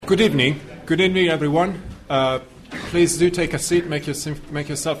Good evening. Good evening, everyone. Please do take a seat, make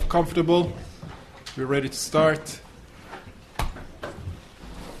yourself comfortable. We're ready to start.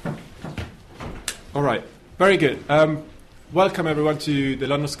 All right, very good. Welcome, everyone, to the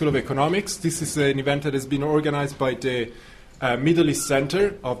London School of Economics. This is an event that has been organized by the Middle East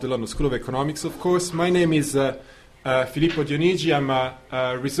Centre of the London School of Economics, of course. My name is Filippo Dionigi. I'm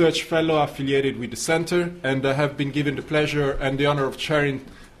a research fellow affiliated with the Centre, and I have been given the pleasure and the honor of chairing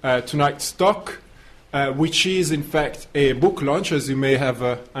tonight's talk, which is, in fact, a book launch, as you may have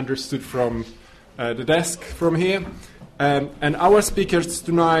understood from the desk from here. And our speakers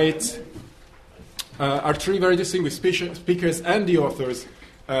tonight are three very distinguished speakers and the authors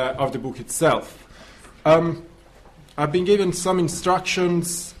of the book itself. I've been given some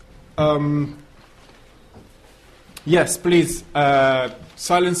instructions. Yes, please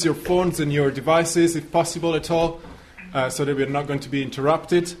silence your phones and your devices, if possible at all, so that we're not going to be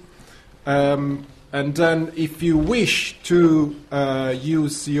interrupted. And then if you wish to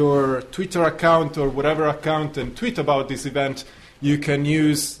use your Twitter account or whatever account and tweet about this event, you can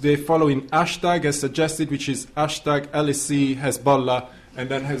use the following hashtag as suggested, which is hashtag LSE Hezbollah, and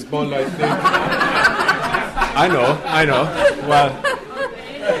then Hezbollah, I think. I know. Well,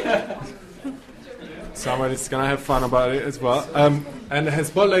 somebody's going to have fun about it as well. And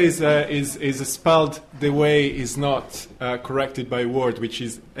Hezbollah is spelled the way is not corrected by a word, which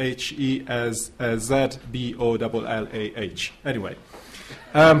is HEZBOLLAH. Anyway.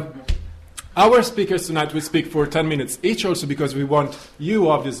 Our speakers tonight will speak for 10 minutes each, also because we want you,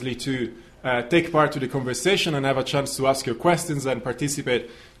 obviously, to take part to the conversation and have a chance to ask your questions and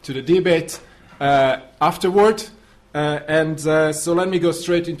participate to the debate afterward. So let me go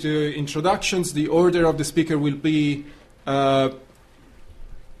straight into introductions. The order of the speaker will be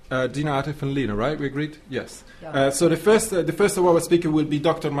Dina, Atif, and Lina, right? We agreed? Yes. Yeah. So the first of our speaker will be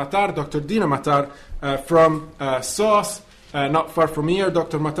Dr. Matar, Dr. Dina Matar from SOAS. Not far from here.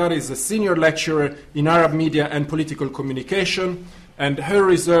 Dr. Matar is a senior lecturer in Arab media and political communication, and her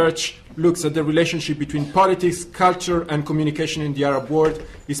research looks at the relationship between politics, culture, and communication in the Arab world,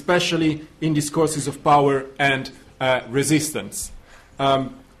 especially in discourses of power and resistance.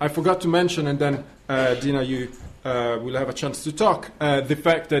 I forgot to mention, and then Dina, you will have a chance to talk, the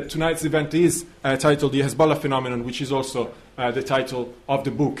fact that tonight's event is titled The Hezbollah Phenomenon, which is also the title of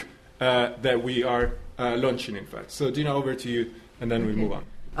the book that we are launching, in fact. So, Dina, over to you, and then we'll move on.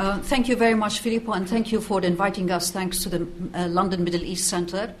 Thank you very much, Filippo, and thank you for inviting us. Thanks to the London Middle East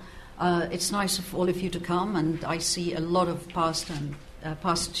Centre. It's nice of all of you to come, and I see a lot of past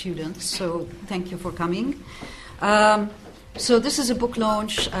students, so thank you for coming. So this is a book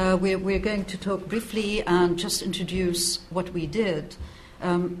launch. We're going to talk briefly and just introduce what we did.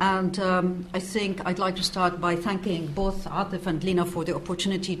 I think I'd like to start by thanking both Atif and Lina for the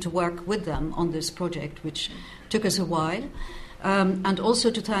opportunity to work with them on this project, which took us a while, and also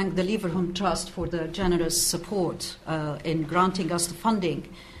to thank the Leverhulme Trust for the generous support in granting us the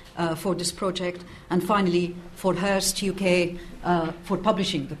funding for this project, and finally for Hearst UK for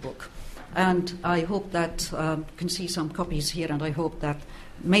publishing the book. And I hope that you can see some copies here, and I hope that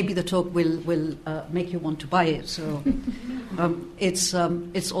maybe the talk will make you want to buy it. So it's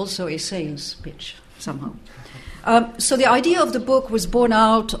also a sales pitch somehow. So the idea of the book was born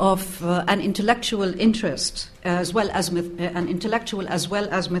out of an intellectual interest as well as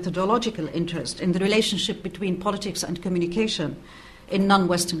methodological interest in the relationship between politics and communication in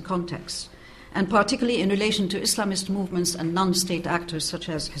non-Western contexts, and particularly in relation to Islamist movements and non-state actors such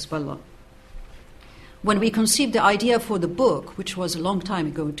as Hezbollah. When we conceived the idea for the book, which was a long time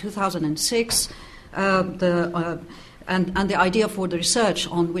ago, in 2006, and the idea for the research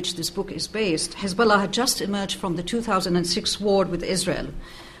on which this book is based, Hezbollah had just emerged from the 2006 war with Israel,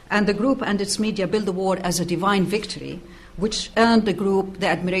 and the group and its media billed the war as a divine victory, which earned the group the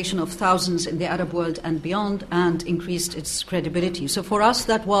admiration of thousands in the Arab world and beyond, and increased its credibility. So for us,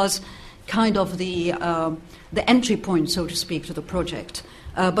 that was kind of the entry point, so to speak, to the project.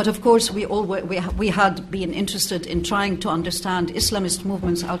 But of course, we had been interested in trying to understand Islamist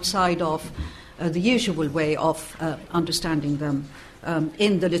movements outside of the usual way of understanding them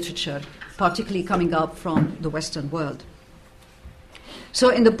in the literature, particularly coming up from the Western world. So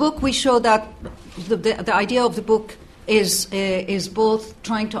in the book, we show that the idea of the book is both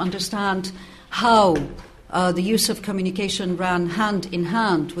trying to understand how the use of communication ran hand in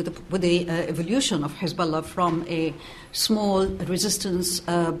hand with the evolution of Hezbollah from a small resistance,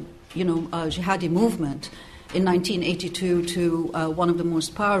 jihadi movement in 1982 to one of the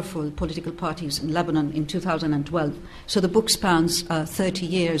most powerful political parties in Lebanon in 2012. So the book spans 30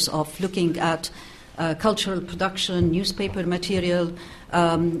 years of looking at cultural production, newspaper material,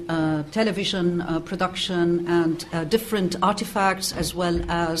 television production, and different artifacts, as well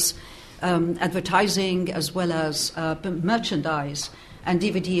as advertising, as well as merchandise and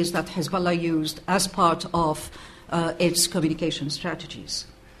DVDs that Hezbollah used as part of its communication strategies.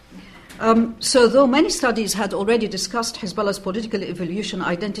 So though many studies had already discussed Hezbollah's political evolution,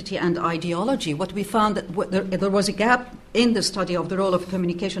 identity, and ideology, what we found that there was a gap in the study of the role of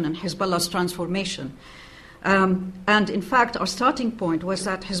communication and Hezbollah's transformation. And in fact, our starting point was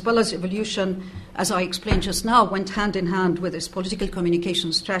that Hezbollah's evolution, as I explained just now, went hand in hand with its political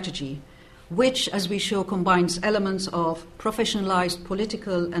communication strategy, which, as we show, combines elements of professionalized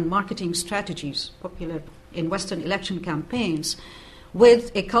political and marketing strategies, popular in Western election campaigns,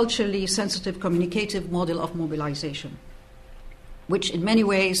 with a culturally sensitive communicative model of mobilization, which in many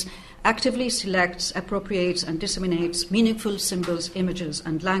ways actively selects, appropriates, and disseminates meaningful symbols, images,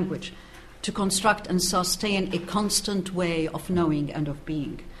 and language to construct and sustain a constant way of knowing and of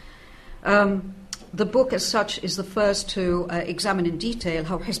being. The book, as such, is the first to examine in detail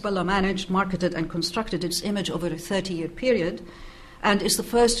how Hezbollah managed, marketed, and constructed its image over a 30-year period, and is the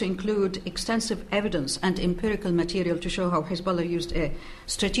first to include extensive evidence and empirical material to show how Hezbollah used a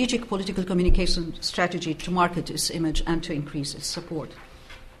strategic political communication strategy to market its image and to increase its support.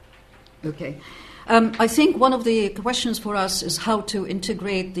 Okay. I think one of the questions for us is how to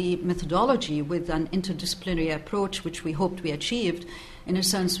integrate the methodology with an interdisciplinary approach, which we hoped we achieved. In a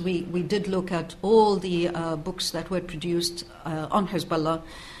sense, we did look at all the books that were produced on Hezbollah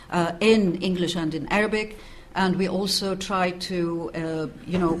in English and in Arabic, and we also tried to,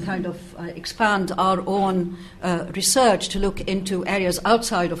 expand our own research to look into areas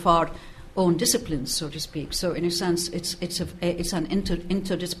outside of our own disciplines, so to speak. So, in a sense, it's an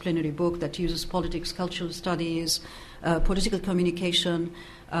interdisciplinary book that uses politics, cultural studies, political communication,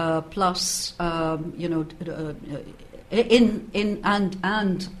 plus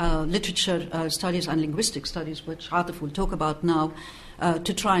literature studies and linguistic studies, which Atif will talk about now,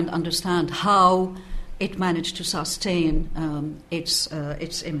 to try and understand how it managed to sustain its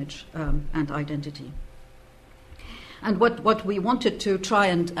image and identity. And what we wanted to try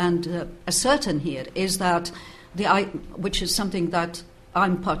and ascertain here is that which is something that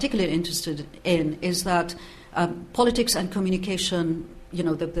I'm particularly interested in, is that politics and communication,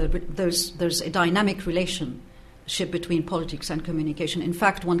 there's a dynamic relationship between politics and communication. In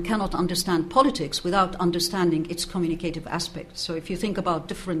fact, one cannot understand politics without understanding its communicative aspects. So if you think about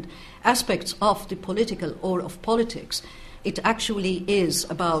different aspects of the political or of politics, it actually is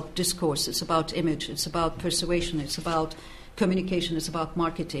about discourse, it's about image, it's about persuasion, it's about communication, it's about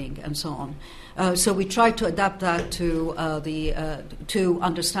marketing, and so on. So we tried to adapt that to to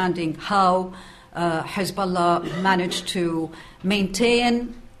understanding how Hezbollah managed to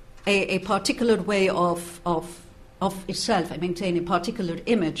maintain a particular way of itself, and maintain a particular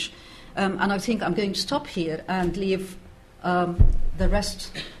image. And I think I'm going to stop here and leave the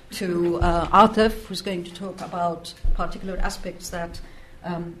rest to Atif, who's going to talk about particular aspects that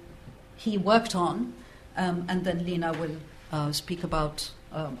he worked on, and then Lina will speak about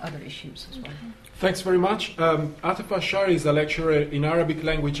other issues as well. Thanks very much. Atif Ashari is a lecturer in Arabic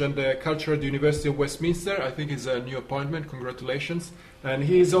language and culture at the University of Westminster. I think it's a new appointment. Congratulations. And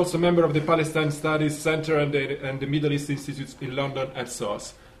he is also a member of the Palestine Studies Center and the Middle East Institute in London at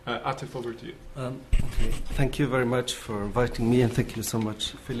SOAS. Atif, over to you. Okay. Thank you very much for inviting me, and thank you so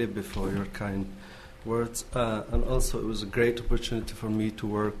much, Philip, for your kind words. And also, it was a great opportunity for me to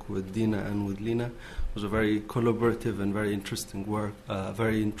work with Dina and with Lina. It was a very collaborative and very interesting work,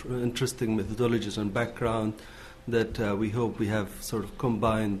 very interesting methodologies and background that we hope we have sort of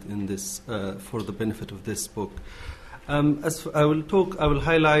combined in this for the benefit of this book. As I will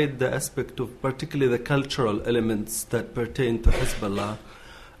highlight the aspect of particularly the cultural elements that pertain to Hezbollah,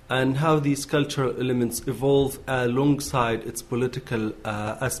 and how these cultural elements evolve alongside its political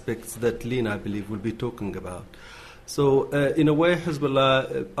aspects that Lina, I believe, will be talking about. So, in a way,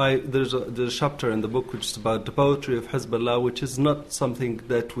 Hezbollah, there's a chapter in the book which is about the poetry of Hezbollah, which is not something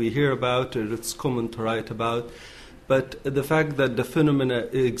that we hear about or it's common to write about, but the fact that the phenomena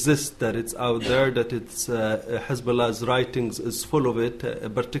exists, that it's out there, that it's Hezbollah's writings is full of it,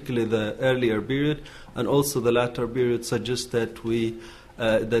 particularly the earlier period, and also the latter period suggests that we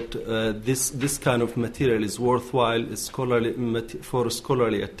this kind of material is worthwhile, is for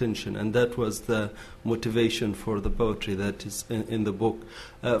scholarly attention, and that was the motivation for the poetry that is in the book,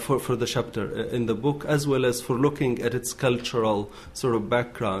 for the chapter in the book, as well as for looking at its cultural sort of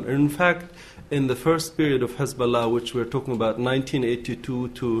background. And in fact, in the first period of Hezbollah, which we're talking about, 1982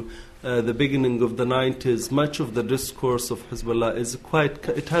 to the beginning of the 90s, much of the discourse of Hezbollah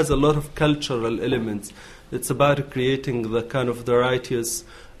it has a lot of cultural elements. It's about creating the kind of the righteous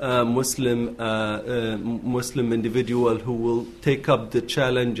Muslim individual who will take up the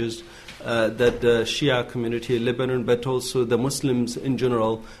challenges that the Shia community in Lebanon, but also the Muslims in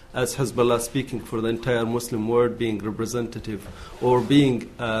general, as Hezbollah speaking for the entire Muslim world, being representative or being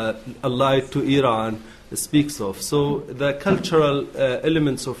allied to Iran, speaks of. So the cultural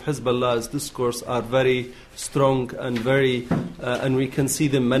elements of Hezbollah's discourse are very strong and and we can see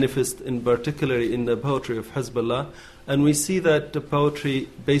them manifest particularly in the poetry of Hezbollah. And we see that the poetry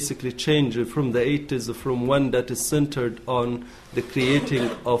basically changed from the 80s, from one that is centered on the creating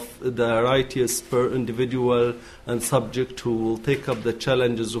of the righteous individual and subject who will take up the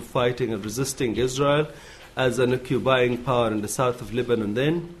challenges of fighting and resisting Israel as an occupying power in the south of Lebanon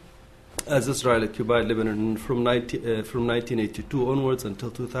then, as Israel occupied Lebanon from 1982 onwards until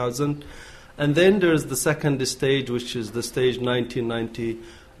 2000. And then there's the second stage, which is the stage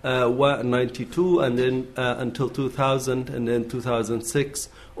 1992, and then until 2000, and then 2006.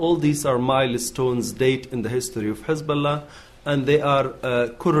 All these are milestones, date in the history of Hezbollah, and they are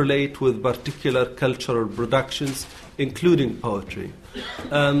correlate with particular cultural productions, including poetry.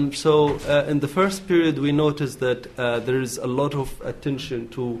 So in the first period, we noticed that there is a lot of attention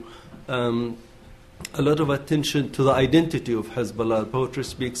to the identity of Hezbollah. Poetry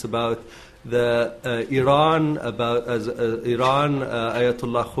speaks about the Iran,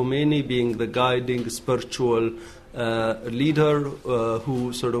 Ayatollah Khomeini being the guiding spiritual leader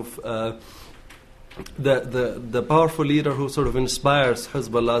who sort of the powerful leader who sort of inspires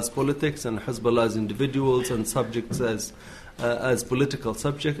Hezbollah's politics and Hezbollah's individuals and subjects as political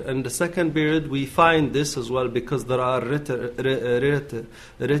subject. And the second period, we find this as well because there are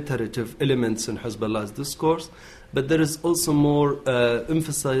reiterative elements in Hezbollah's discourse, but there is also more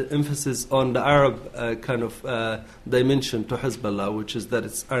emphasis on the Arab kind of dimension to Hezbollah, which is that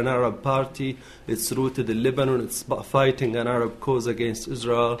it's an Arab party, it's rooted in Lebanon, it's fighting an Arab cause against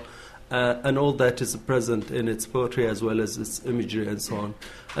Israel, and all that is present in its poetry as well as its imagery and so on.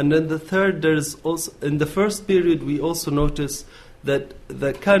 And then the third, there's also, in the first period, we also notice that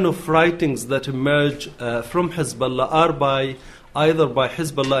the kind of writings that emerge from Hezbollah are either by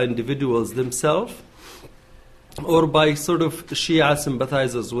Hezbollah individuals themselves or by sort of Shia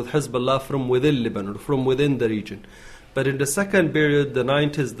sympathizers with Hezbollah from within Lebanon, from within the region. But in the second period, the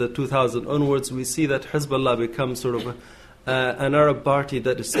 90s, the 2000 onwards, we see that Hezbollah becomes sort of an Arab party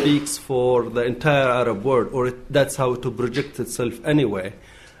that speaks for the entire Arab world, or that's how to project itself anyway.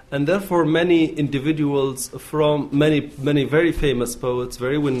 And therefore, many individuals from many very famous poets,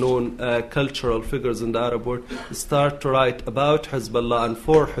 very well-known cultural figures in the Arab world, start to write about Hezbollah and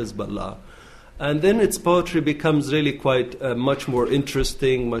for Hezbollah. And then its poetry becomes really quite much more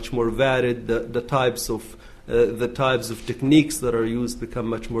interesting, much more varied. The types of techniques that are used become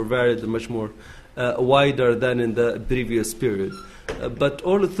much more varied and much more wider than in the previous period. But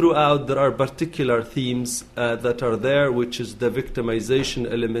all throughout, there are particular themes that are there, which is the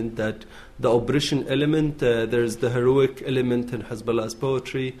victimization element, that the oppression element. There's the heroic element in Hezbollah's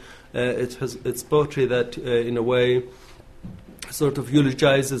poetry. It's poetry that, in a way, sort of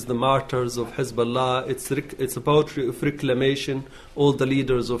eulogizes the martyrs of Hezbollah. It's a poetry of reclamation. All the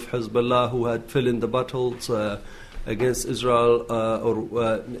leaders of Hezbollah who had fell in the battles against Israel,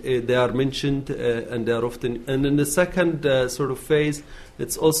 they are mentioned, and they are often. And in the second sort of phase,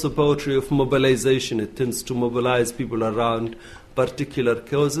 it's also poetry of mobilization. It tends to mobilize people around particular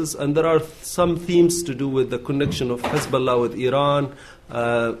causes, and there are some themes to do with the connection of Hezbollah with Iran,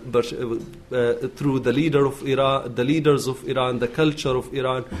 but through the leaders of Iran, the culture of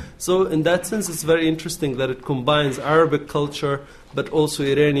Iran. So in that sense, it's very interesting that it combines Arabic culture but also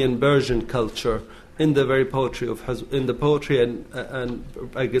Iranian Persian culture in the very poetry in the poetry and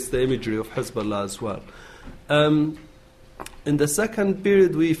I guess the imagery of Hezbollah as well. In the second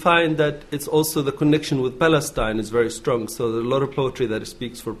period, we find that it's also the connection with Palestine is very strong. So there's a lot of poetry that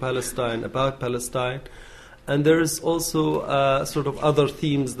speaks for Palestine, about Palestine. And there is also sort of other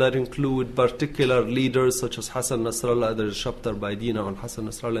themes that include particular leaders such as Hassan Nasrallah. There's a chapter by Dina on Hassan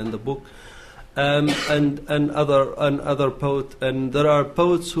Nasrallah in the book. And other poets. And there are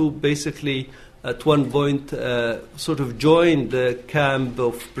poets who basically at one point sort of joined the camp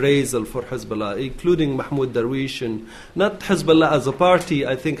of appraisal for Hezbollah, including Mahmoud Darwish, and not Hezbollah as a party,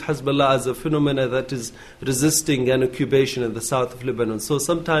 I think Hezbollah as a phenomena that is resisting an occupation in the south of Lebanon. So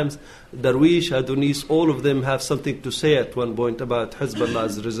sometimes Darwish, Adonis, all of them have something to say at one point about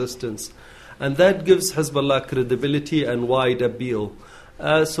Hezbollah's resistance. And that gives Hezbollah credibility and wide appeal.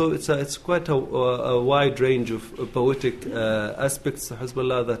 So it's quite a wide range of poetic aspects of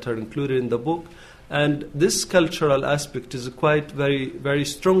Hezbollah that are included in the book. And this cultural aspect is quite very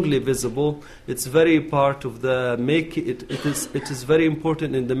strongly visible. It's very part of the making. It is very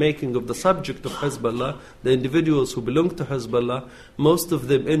important in the making of the subject of Hezbollah. The individuals who belong to Hezbollah, most of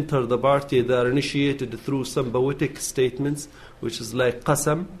them enter the party. They are initiated through some poetic statements, which is like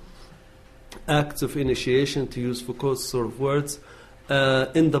qasam, acts of initiation, to use Foucault's sort of words.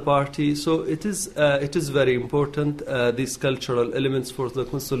 In the party, so it is very important, these cultural elements, for the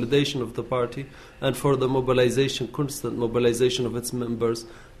consolidation of the party and for the mobilization, constant mobilization of its members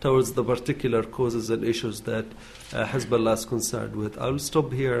towards the particular causes and issues that Hezbollah is concerned with. I will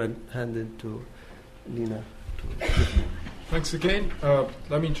stop here and hand it to Lina. Thanks again.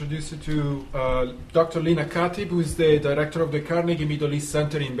 Let me introduce you to Dr. Lina Khatib, who is the director of the Carnegie Middle East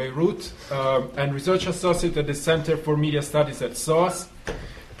Center in Beirut and research associate at the Center for Media Studies at SOAS.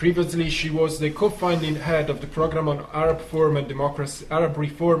 Previously, she was the co-founding head of the program on Arab Reform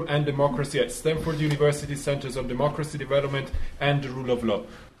and Democracy at Stanford University Centers of Democracy Development and the Rule of Law.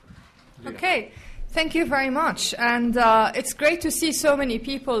 Okay. Thank you very much. And it's great to see so many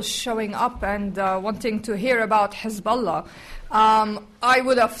people showing up and wanting to hear about Hezbollah. I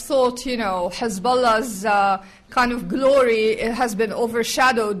would have thought, Hezbollah's kind of glory has been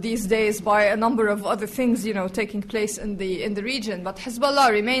overshadowed these days by a number of other things, taking place in the region. But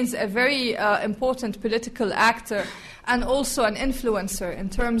Hezbollah remains a very important political actor and also an influencer in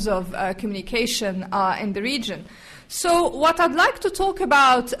terms of communication in the region. So what I'd like to talk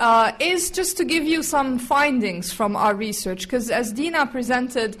about is just to give you some findings from our research, because as Dina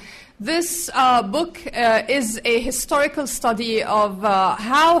presented, this book is a historical study of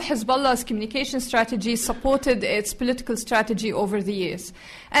how Hezbollah's communication strategy supported its political strategy over the years.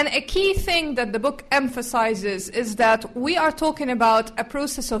 And a key thing that the book emphasizes is that we are talking about a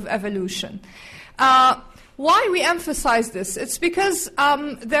process of evolution. Why we emphasize this? It's because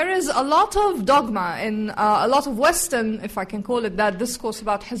there is a lot of dogma in a lot of Western, if I can call it that, discourse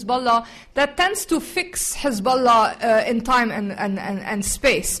about Hezbollah that tends to fix Hezbollah in time and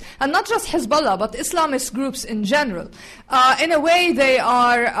space. And not just Hezbollah, but Islamist groups in general. In a way, they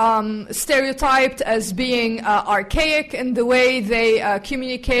are stereotyped as being archaic in the way they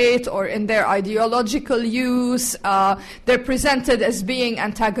communicate or in their ideological use. They're presented as being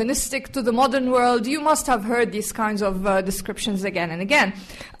antagonistic to the modern world. You must have heard these kinds of descriptions again and again,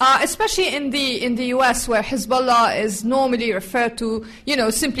 especially in the U.S., where Hezbollah is normally referred to,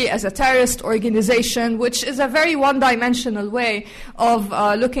 simply as a terrorist organization, which is a very one-dimensional way of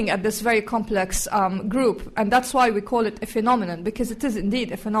looking at this very complex group, and that's why we call it a phenomenon, because it is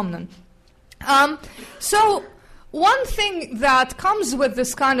indeed a phenomenon. So one thing that comes with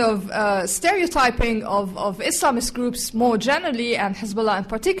this kind of stereotyping of Islamist groups more generally, and Hezbollah in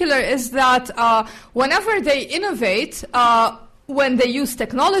particular, is that whenever they innovate, when they use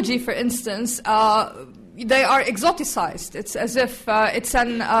technology, for instance, they are exoticized. It's as if it's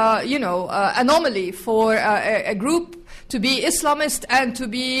an anomaly for a group to be Islamist and to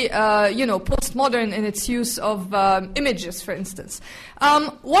be, postmodern in its use of images, for instance.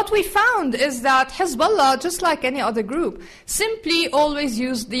 What we found is that Hezbollah, just like any other group, simply always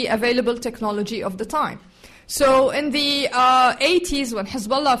used the available technology of the time. So in the 80s, when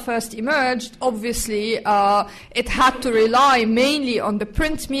Hezbollah first emerged, obviously it had to rely mainly on the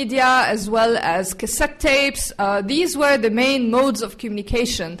print media as well as cassette tapes. These were the main modes of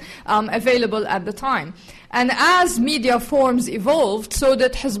communication available at the time. And as media forms evolved, so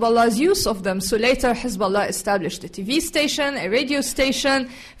did Hezbollah's use of them. So later Hezbollah established a TV station, a radio station,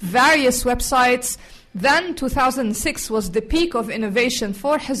 various websites. Then 2006 was the peak of innovation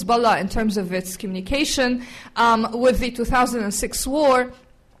for Hezbollah in terms of its communication, with the 2006 war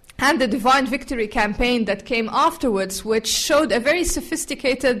and the Divine Victory campaign that came afterwards, which showed a very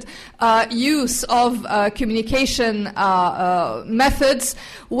sophisticated use of communication methods,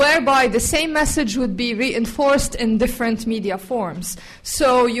 whereby the same message would be reinforced in different media forms.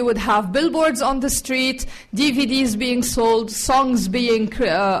 So you would have billboards on the street, DVDs being sold, songs being,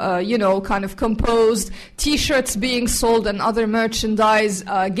 kind of composed, T-shirts being sold and other merchandise,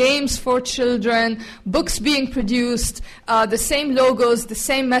 games for children, books being produced, the same logos, the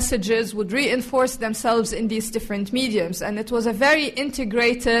same messages messages would reinforce themselves in these different mediums. And it was a very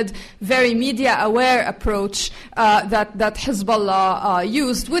integrated, very media-aware approach that Hezbollah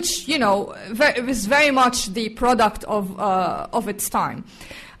used, which, was very much the product of its time.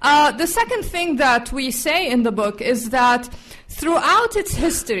 The second thing that we say in the book is that throughout its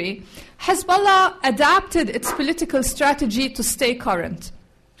history, Hezbollah adapted its political strategy to stay current.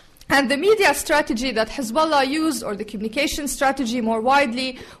 And the media strategy that Hezbollah used, or the communication strategy more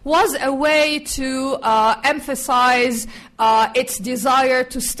widely, was a way to emphasize its desire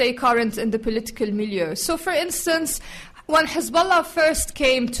to stay current in the political milieu. So, for instance, when Hezbollah first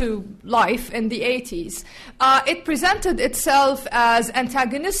came to life in the 80s, it presented itself as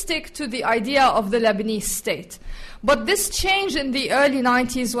antagonistic to the idea of the Lebanese state. But this changed in the early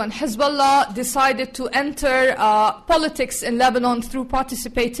 90s when Hezbollah decided to enter politics in Lebanon through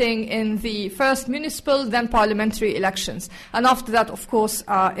participating in the first municipal, then parliamentary elections. And after that, of course,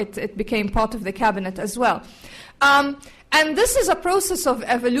 it became part of the cabinet as well. And this is a process of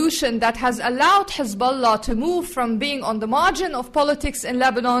evolution that has allowed Hezbollah to move from being on the margin of politics in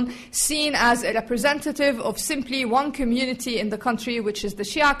Lebanon, seen as a representative of simply one community in the country, which is the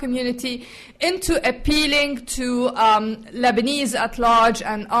Shia community, into appealing to Lebanese at large,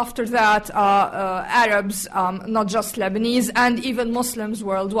 and after that Arabs, not just Lebanese, and even Muslims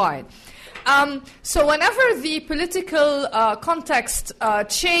worldwide. So whenever the political context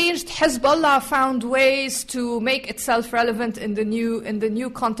changed, Hezbollah found ways to make itself relevant in the new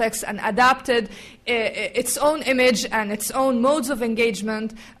context and adapted its own image and its own modes of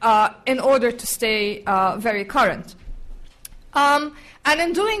engagement in order to stay very current. And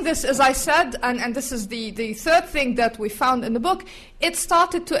in doing this, as I said, and this is the third thing that we found in the book, it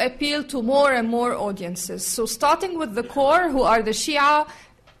started to appeal to more and more audiences. So starting with the core, who are the Shia,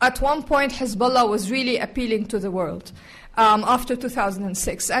 at one point, Hezbollah was really appealing to the world after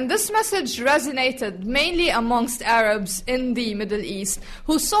 2006. And this message resonated mainly amongst Arabs in the Middle East,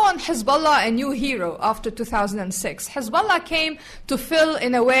 who saw in Hezbollah a new hero after 2006. Hezbollah came to fill,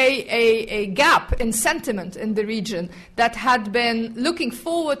 in a way, a gap in sentiment in the region that had been looking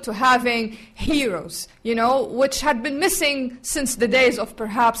forward to having heroes, which had been missing since the days of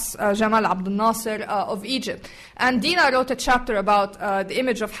perhaps Jamal Abdel Nasser of Egypt. And Dina wrote a chapter about the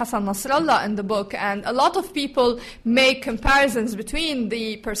image of Hassan Nasrallah in the book, and a lot of people make comparisons between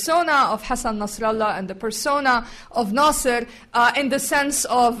the persona of Hassan Nasrallah and the persona of Nasser in the sense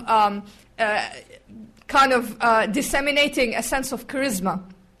of disseminating a sense of charisma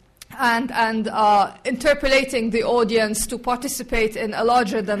and interpolating the audience to participate in a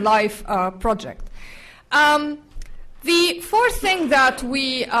larger-than-life project. The fourth thing that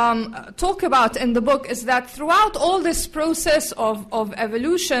we talk about in the book is that throughout all this process of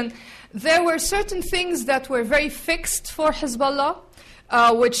evolution, there were certain things that were very fixed for Hezbollah,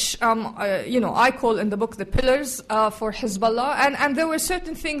 which I call in the book the pillars for Hezbollah, and there were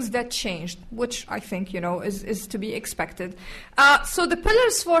certain things that changed, which I think is to be expected. So the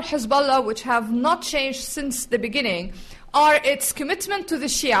pillars for Hezbollah, which have not changed since the beginning, are its commitment to the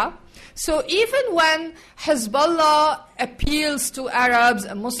Shia. So even when Hezbollah appeals to Arabs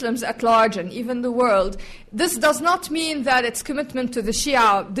and Muslims at large and even the world, this does not mean that its commitment to the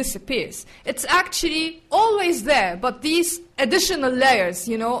Shia disappears. It's actually always there, but these additional layers,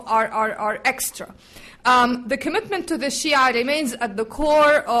 are extra. The commitment to the Shia remains at the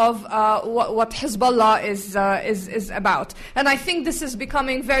core of what Hezbollah is about. And I think this is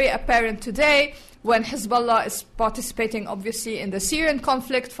becoming very apparent today, when Hezbollah is participating, obviously, in the Syrian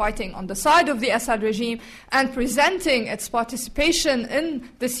conflict, fighting on the side of the Assad regime, and presenting its participation in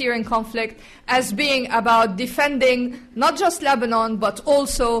the Syrian conflict as being about defending not just Lebanon, but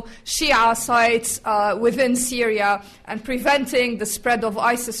also Shia sites within Syria, and preventing the spread of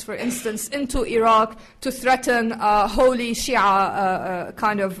ISIS, for instance, into Iraq to threaten holy Shia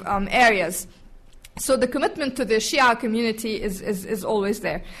areas. So the commitment to the Shia community is always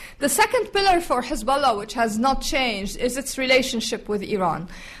there. The second pillar for Hezbollah, which has not changed, is its relationship with Iran.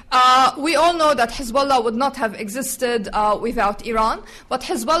 We all know that Hezbollah would not have existed without Iran, but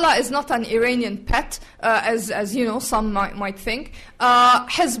Hezbollah is not an Iranian pet, as some might think.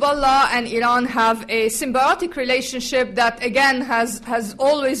 Hezbollah and Iran have a symbiotic relationship that, again, has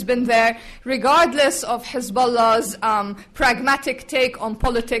always been there, regardless of Hezbollah's pragmatic take on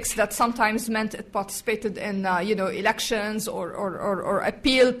politics that sometimes meant it participated participated in elections or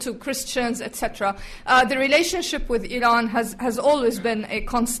appealed to Christians, etc. The relationship with Iran has always been a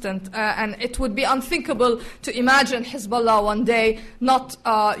constant, and it would be unthinkable to imagine Hezbollah one day not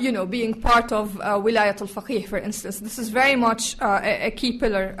being part of Wilayat al-Faqih, for instance. This is very much a key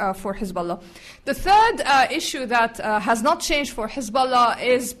pillar for Hezbollah. The third issue that has not changed for Hezbollah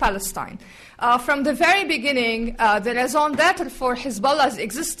is Palestine. From the very beginning, the raison d'etre for Hezbollah's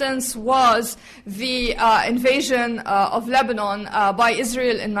existence was the invasion of Lebanon by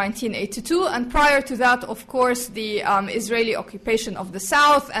Israel in 1982, and prior to that, of course, the Israeli occupation of the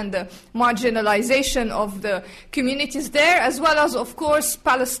south and the marginalization of the communities there, as well as, of course,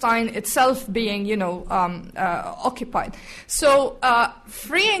 Palestine itself being, occupied. So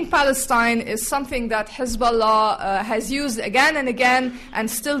freeing Palestine is something that Hezbollah has used again and again, and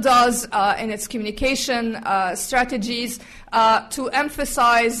still does in its communication strategies to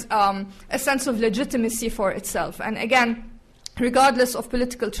emphasize a sense of legitimacy for itself. And again, regardless of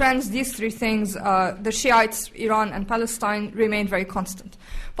political trends, these three things, the Shiites, Iran, and Palestine, remain very constant.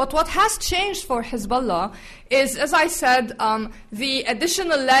 But what has changed for Hezbollah is, as I said, the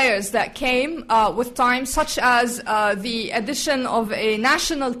additional layers that came with time, such as the addition of a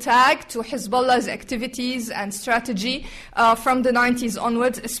national tag to Hezbollah's activities and strategy from the 90s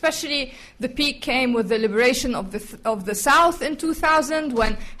onwards. Especially the peak came with the liberation of the South in 2000,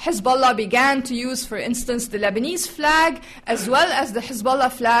 when Hezbollah began to use, for instance, the Lebanese flag as well as the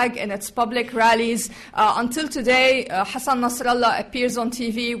Hezbollah flag in its public rallies. Until today, Hassan Nasrallah appears on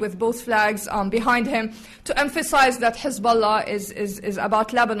TV with both flags behind him to emphasize that Hezbollah is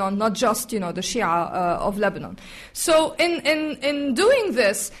about Lebanon, not just the Shia of Lebanon. So in doing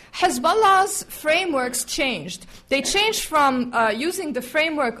this, Hezbollah's frameworks changed. They changed from using the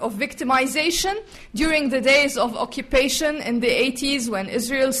framework of victimization during the days of occupation in the 80s, when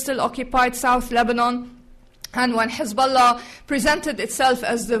Israel still occupied South Lebanon, and when Hezbollah presented itself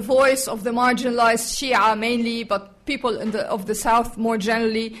as the voice of the marginalized Shia mainly, but people of the South more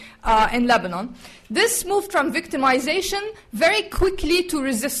generally in Lebanon. This moved from victimization very quickly to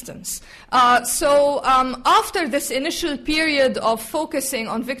resistance. So after this initial period of focusing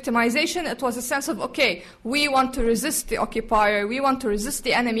on victimization, it was a sense of, okay, we want to resist the occupier, we want to resist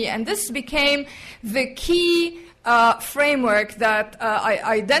the enemy, and this became the key framework that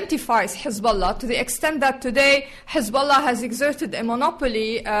identifies Hezbollah, to the extent that today Hezbollah has exerted a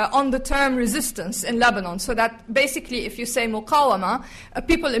monopoly on the term resistance in Lebanon, so that basically if you say muqawama,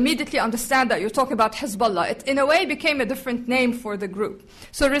 people immediately understand that you're talking about Hezbollah. It in a way became a different name for the group.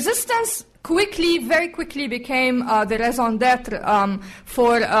 So resistance very quickly became the raison d'etre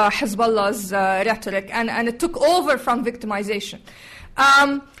for Hezbollah's rhetoric, and it took over from victimization.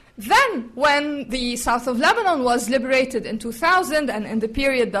 Then, when the south of Lebanon was liberated in 2000 and in the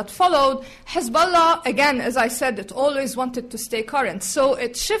period that followed, Hezbollah, again, as I said, it always wanted to stay current. So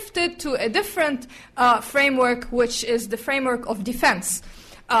it shifted to a different framework, which is the framework of defense.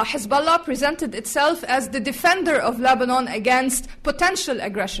 Hezbollah presented itself as the defender of Lebanon against potential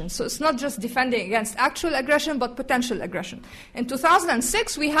aggression. So it's not just defending against actual aggression, but potential aggression. In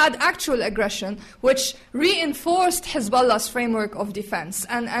 2006, we had actual aggression, which reinforced Hezbollah's framework of defense.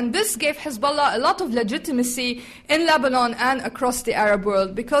 And this gave Hezbollah a lot of legitimacy in Lebanon and across the Arab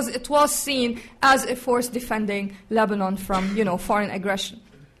world, because it was seen as a force defending Lebanon from, foreign aggression.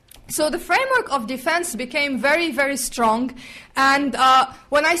 So the framework of defense became very, very strong. And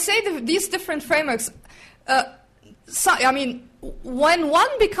when I say these different frameworks, when one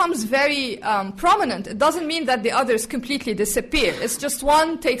becomes very prominent, it doesn't mean that the others completely disappear. It's just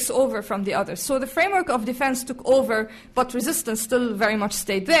one takes over from the other. So the framework of defense took over, but resistance still very much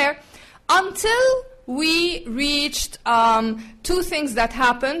stayed there, until we reached two things that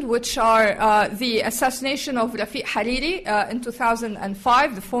happened, which are the assassination of Rafiq Hariri in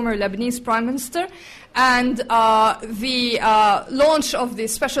 2005, the former Lebanese prime minister, and the launch of the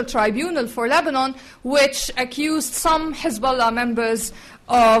Special Tribunal for Lebanon, which accused some Hezbollah members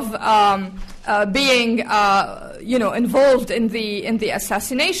of being, involved in the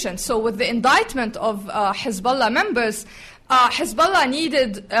assassination. So with the indictment of Hezbollah members, Hezbollah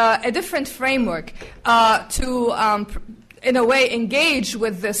needed a different framework to, in a way, engage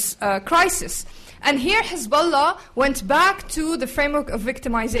with this crisis. And here Hezbollah went back to the framework of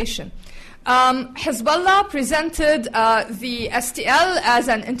victimization. Hezbollah presented the STL as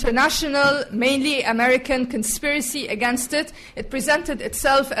an international, mainly American conspiracy against it. It presented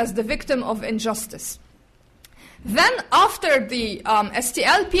itself as the victim of injustice. Then, after the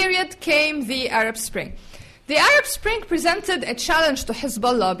STL period, came the Arab Spring. The Arab Spring presented a challenge to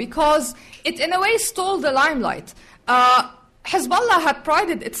Hezbollah because it, in a way, stole the limelight. Hezbollah had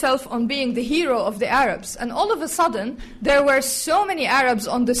prided itself on being the hero of the Arabs, and all of a sudden there were so many Arabs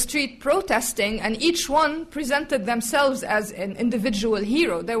on the street protesting, and each one presented themselves as an individual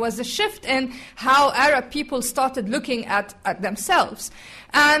hero. There was a shift in how Arab people started looking at themselves.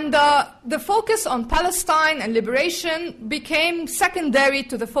 And the focus on Palestine and liberation became secondary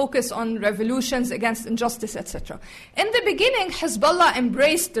to the focus on revolutions against injustice, etc. In the beginning, Hezbollah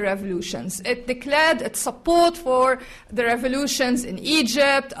embraced the revolutions. It declared its support for the revolutions in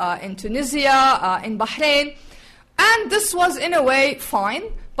Egypt, in Tunisia, in Bahrain. And this was, in a way, fine.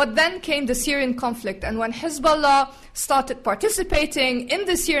 But then came the Syrian conflict, and when Hezbollah started participating in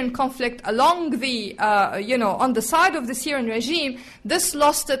the Syrian conflict along the, on the side of the Syrian regime, this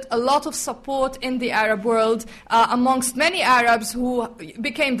lost it a lot of support in the Arab world amongst many Arabs who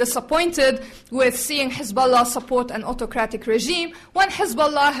became disappointed with seeing Hezbollah support an autocratic regime when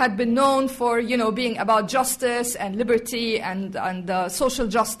Hezbollah had been known for, being about justice and liberty and social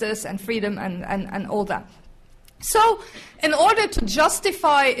justice and freedom and all that. So, in order to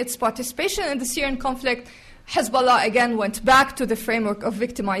justify its participation in the Syrian conflict, Hezbollah again went back to the framework of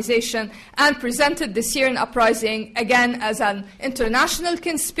victimization and presented the Syrian uprising again as an international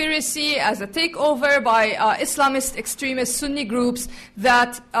conspiracy, as a takeover by Islamist extremist Sunni groups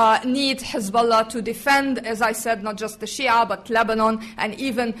that need Hezbollah to defend, as I said, not just the Shia, but Lebanon and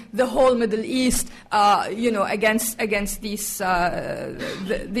even the whole Middle East, against these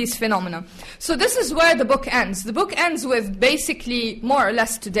phenomena. So this is where the book ends. The book ends with basically more or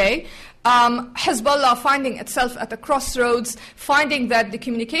less today. Hezbollah finding itself at a crossroads, finding that the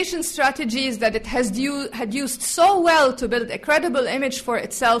communication strategies that it had used so well to build a credible image for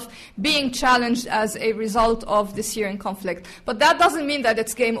itself being challenged as a result of the Syrian conflict. But that doesn't mean that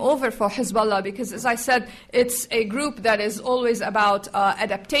it's game over for Hezbollah, because, as I said, it's a group that is always about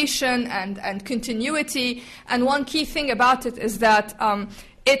adaptation and continuity. And one key thing about it is that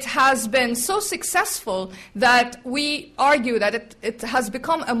it has been so successful that we argue that it has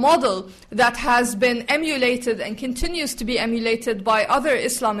become a model that has been emulated and continues to be emulated by other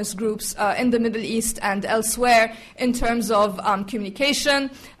Islamist groups in the Middle East and elsewhere in terms of communication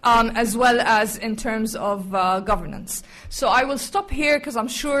as well as in terms of governance. So I will stop here because I'm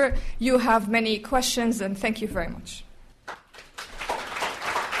sure you have many questions, and thank you very much.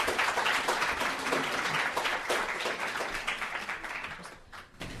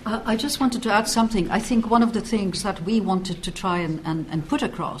 I just wanted to add something. I think one of the things that we wanted to try and put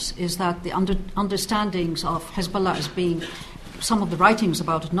across is that the understandings of Hezbollah as being, some of the writings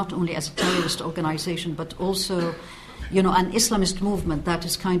about it, not only as a terrorist organization, but also, an Islamist movement that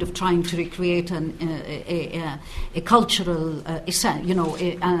is kind of trying to recreate a cultural,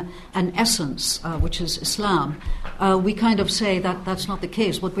 an essence, which is Islam. We kind of say that that's not the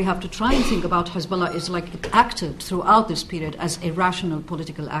case. What we have to try and think about Hezbollah is like it acted throughout this period as a rational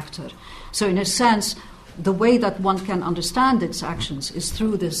political actor. So in a sense, the way that one can understand its actions is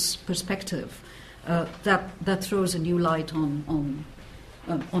through this perspective that throws a new light on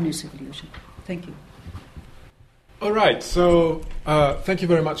its evolution. Thank you. All right, so thank you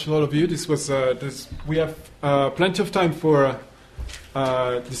very much, all of you. We have plenty of time for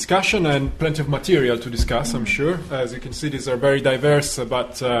discussion and plenty of material to discuss, I'm sure. As you can see, these are very diverse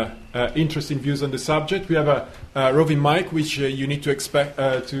but interesting views on the subject. We have a roving mic, which you need to expect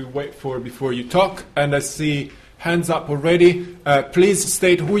to wait for before you talk. And I see hands up already. Please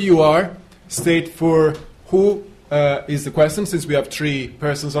state who you are. State for who is the question, since we have 3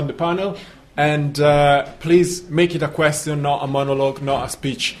 persons on the panel. And please make it a question, not a monologue, not a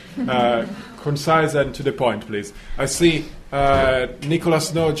speech. Concise and to the point, please. I see Nicola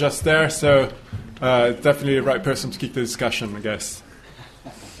Snow just there, so definitely the right person to kick the discussion, I guess.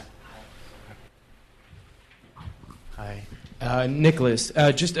 Hi. Nicholas,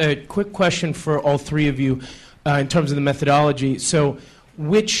 just a quick question for all 3 of you in terms of the methodology. So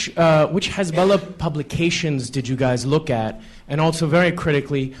which Hezbollah publications did you guys look at? And also, very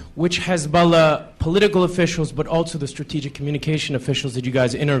critically, which Hezbollah political officials, but also the strategic communication officials, did you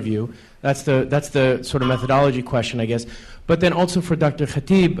guys interview? That's the sort of methodology question, I guess. But then also for Dr.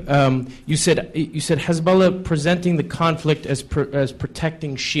 Khatib, you said Hezbollah presenting the conflict as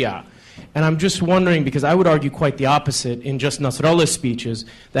protecting Shia. And I'm just wondering, because I would argue quite the opposite in just Nasrallah's speeches,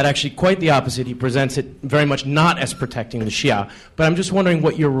 that actually quite the opposite, he presents it very much not as protecting the Shia. But I'm just wondering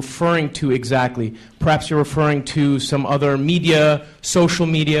what you're referring to exactly. Perhaps you're referring to some other media, social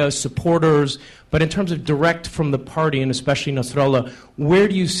media, supporters, but in terms of direct from the party, and especially Nasrallah, where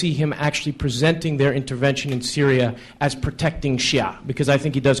do you see him actually presenting their intervention in Syria as protecting Shia? Because I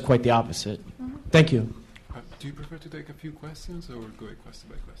think he does quite the opposite. Thank you. Do you prefer to take a few questions or go question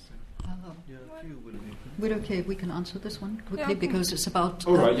by question? Yeah, a few will be. We're okay. We can answer this one quickly because it's about.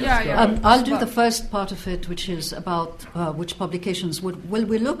 All right. Yes, I'll do the first part of it, which is about which publications would. Well,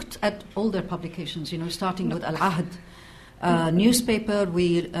 we looked at older publications. Starting with Al-Ahd newspaper.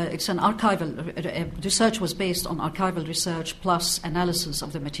 It's an archival research was based on archival research plus analysis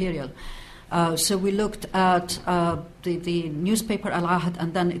of the material. So we looked at the newspaper Al-Ahd,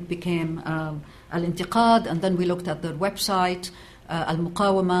 and then it became Al-Intiqad, and then we looked at their website.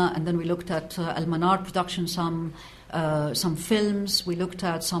 Al-Muqawama, and then we looked at Al-Manar production, some films, we looked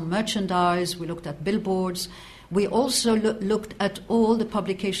at some merchandise, we looked at billboards. We also looked at all the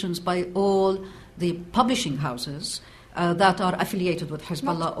publications by all the publishing houses that are affiliated with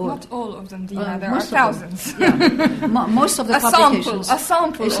Hezbollah. Not all of them, Dina. There are thousands. Most of the publications. A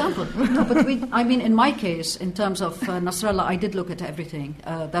sample. No, but in my case, in terms of Nasrallah, I did look at everything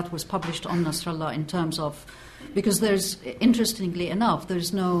that was published on Nasrallah in terms of... Because interestingly enough,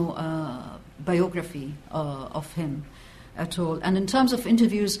 there's no biography of him at all. And in terms of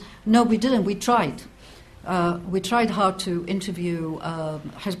interviews, no, we didn't. We tried. We tried hard to interview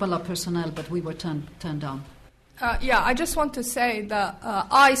Hezbollah personnel, but we were turned down. I just want to say that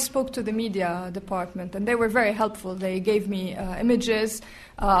I spoke to the media department, and they were very helpful. They gave me images.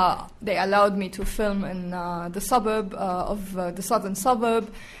 They allowed me to film in the suburb of the southern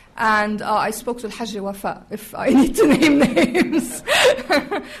suburb. And I spoke to Al-Hajj Wafa, if I need to name names.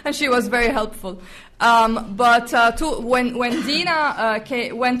 And she was very helpful. When Dina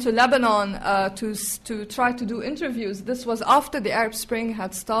went to Lebanon to try to do interviews, this was after the Arab Spring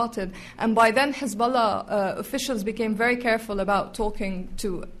had started. And by then, Hezbollah officials became very careful about talking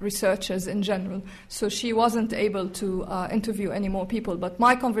to researchers in general. So she wasn't able to interview any more people. But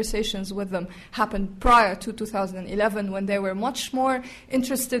my conversations with them happened prior to 2011, when they were much more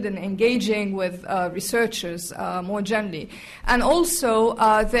interested in engaging with researchers more generally. And also,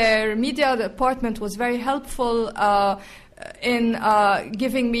 their media department was very helpful in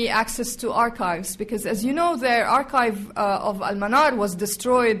giving me access to archives, because, as you know, their archive of Al-Manar was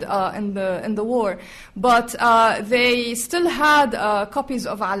destroyed in the war, but they still had copies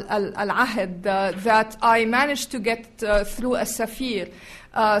of Al-Ahd that I managed to get through As-Safir.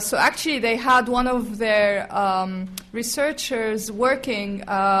 So actually, they had one of their researchers working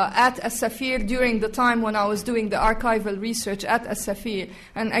at As-Safir during the time when I was doing the archival research at As-Safir.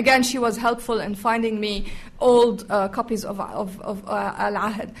 And again, she was helpful in finding me old copies of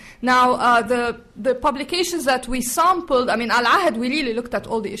Al-Ahd. Now, the publications that we sampled, Al-Ahd, we really looked at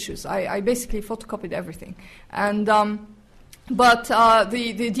all the issues. I basically photocopied everything. And... But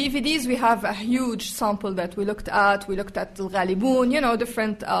the DVDs, we have a huge sample that we looked at. We looked at Al-Ghalibun,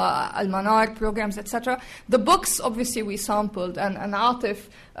 different Al-Manar programs, etc. The books, obviously, we sampled, and Atif,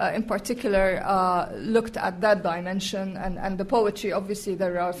 in particular, looked at that dimension. And the poetry, obviously,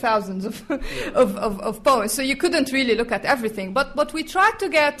 there are thousands of poems, so you couldn't really look at everything. But we tried to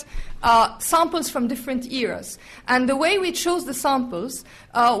get samples from different eras. And the way we chose the samples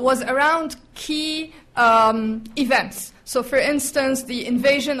was around key events. So, for instance, the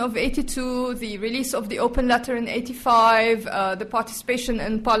invasion of 82, the release of the open letter in 85, the participation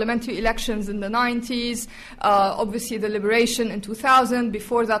in parliamentary elections in the 90s, obviously the liberation in 2000,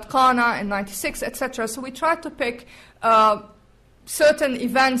 before that Qana in 96, etc. So we tried to pick certain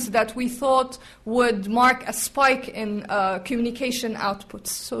events that we thought would mark a spike in communication outputs.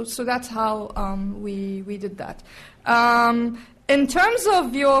 So that's how we did that. In terms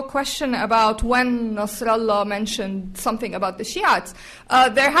of your question about when Nasrallah mentioned something about the Shiites,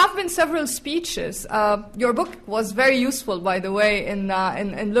 there have been several speeches. Your book was very useful, by the way, in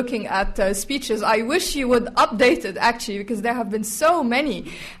looking at speeches. I wish you would update it, actually, because there have been so many.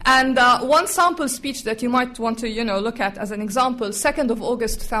 And one sample speech that you might want to, look at as an example, 2nd of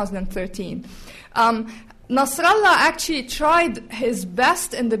August 2013. Nasrallah actually tried his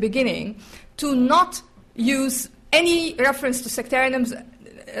best in the beginning to not use any reference to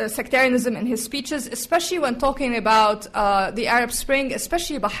sectarianism in his speeches, especially when talking about the Arab Spring,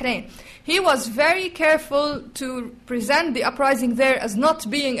 especially Bahrain. He was very careful to present the uprising there as not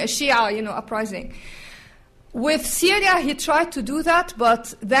being a Shia, uprising. With Syria, he tried to do that,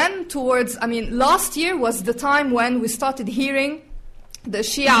 but then last year was the time when we started hearing the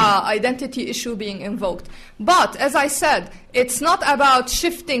Shia identity issue being invoked. But, as I said, it's not about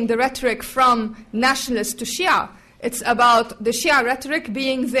shifting the rhetoric from nationalist to Shia. It's about the Shia rhetoric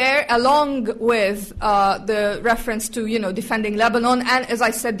being there along with the reference to, defending Lebanon and, as I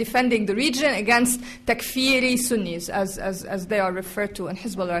said, defending the region against takfiri Sunnis, as they are referred to in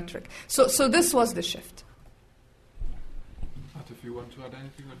Hezbollah rhetoric. So this was the shift. if you want to add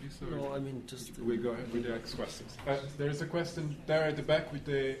anything on this. Or No, I mean, just... we go ahead with the next questions. There is a question there at the back with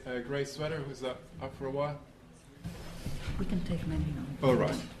the grey sweater. Who's up for a while? We can take many now. All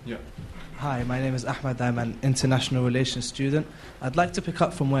right, yeah. Hi, my name is Ahmad. I'm an international relations student. I'd like to pick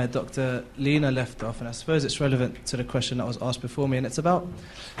up from where Dr. Lina left off, and I suppose it's relevant to the question that was asked before me, and it's about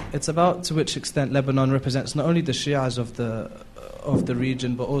to which extent Lebanon represents not only the Shias of the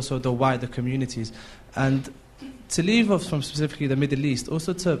region, but also the wider communities. And to leave off from specifically the Middle East,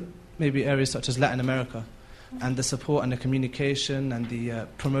 also to maybe areas such as Latin America, and the support and the communication and the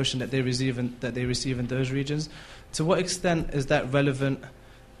promotion that they receive in those regions. To what extent is that relevant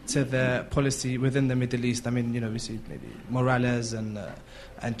to their policy within the Middle East? I mean, we see maybe Morales and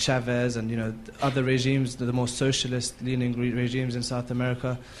Chavez and, other regimes, the more socialist-leaning regimes in South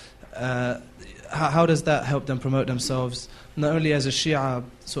America. How does that help them promote themselves, not only as a Shia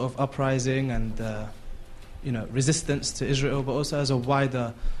sort of uprising and, resistance to Israel, but also as a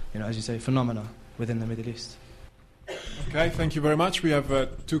wider, as you say, phenomena within the Middle East? Okay, thank you very much. We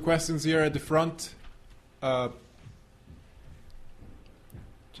have 2 questions here at the front.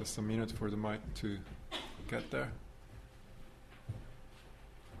 Just a minute for the mic to get there.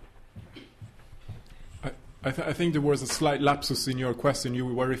 I think there was a slight lapsus in your question. You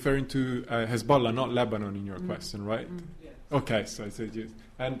were referring to Hezbollah, not Lebanon, in your question, right? Yes. Okay, so I said yes.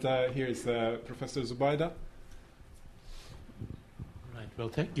 And here is Professor Zubaydah. Right, well,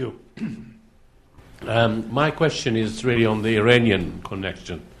 thank you. My question is really on the Iranian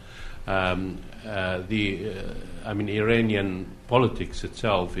connection. Iranian politics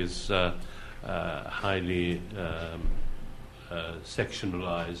itself is highly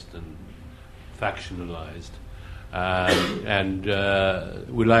sectionalized and factionalized. And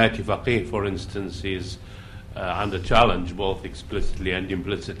Wilayat Faqih, for instance, is under challenge both explicitly and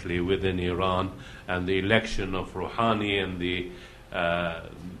implicitly within Iran, and the election of Rouhani and the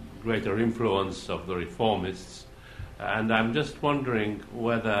greater influence of the reformists. And I'm just wondering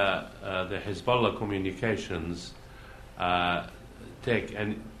whether the Hezbollah communications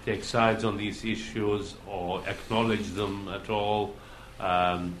take sides on these issues or acknowledge them at all.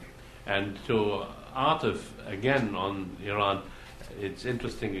 And to Atif, again on Iran, it's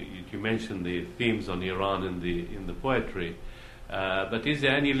interesting you mentioned the themes on Iran in the poetry, but is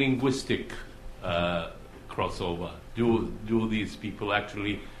there any linguistic crossover? Do these people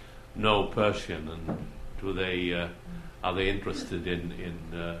actually know Persian, and are they interested in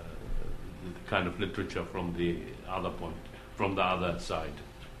the kind of literature from the other side?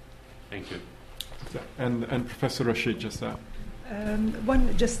 Thank you. And Professor Rashid just now.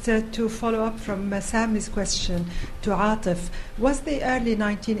 To follow up from Sami's question to Atif, was the early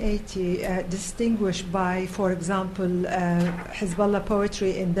 1980 distinguished by, for example, Hezbollah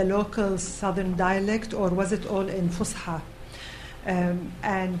poetry in the local southern dialect, or was it all in Fusha?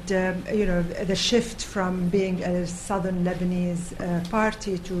 The shift from being a southern Lebanese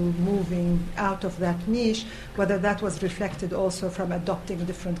party to moving out of that niche, whether that was reflected also from adopting a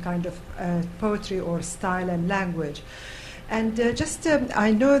different kind of poetry or style and language. And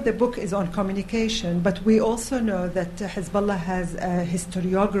I know the book is on communication, but we also know that Hezbollah has a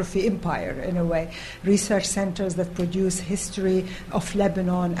historiography empire, in a way, research centers that produce history of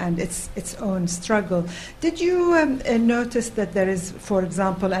Lebanon and its own struggle. Did you notice that there is, for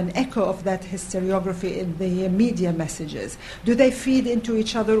example, an echo of that historiography in the media messages? Do they feed into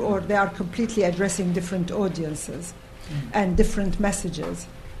each other, or they are completely addressing different audiences and different messages?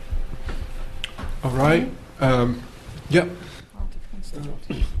 All right. Yeah.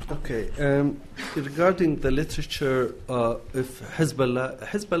 Okay. Regarding the literature of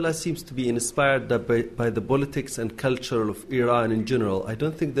Hezbollah seems to be inspired by the politics and culture of Iran in general. I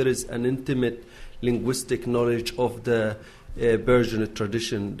don't think there is an intimate linguistic knowledge of the Persian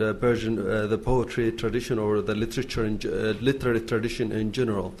tradition, the poetry tradition, or the literary tradition in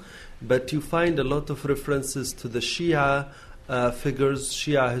general. But you find a lot of references to the Shia figures,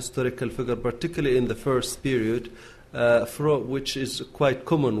 Shia historical figure, particularly in the first period, which is quite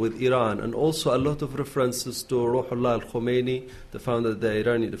common with Iran, and also a lot of references to Ruhollah al-Khomeini, the founder of the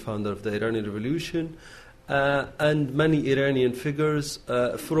Iranian Revolution, and many Iranian figures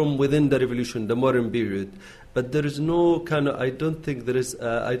from within the revolution, the modern period. But there is no kind of, I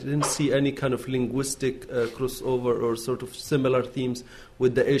didn't see any kind of linguistic crossover or sort of similar themes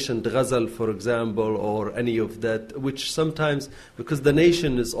with the ancient ghazal, for example, or any of that, which sometimes, because the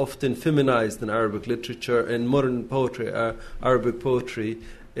nation is often feminized in Arabic literature and modern poetry, Arabic poetry,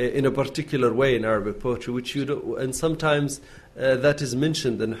 in a particular way in Arabic poetry, which and sometimes that is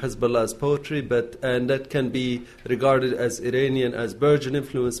mentioned in Hezbollah's poetry, and that can be regarded as Iranian, as Persian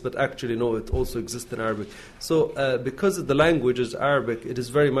influence, but actually no, it also exists in Arabic. So because the language is Arabic, it is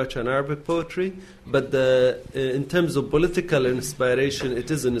very much an Arabic poetry, but in terms of political inspiration,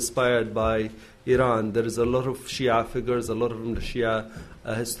 it is inspired by Iran. There is a lot of Shia figures, a lot of them the Shia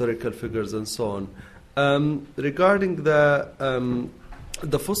historical figures, and so on. Regarding the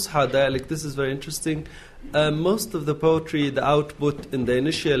Fusha dialect, this is very interesting. Most of the poetry, the output in the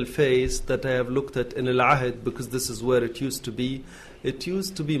initial phase that I have looked at in Al-Ahd, because this is where it used to be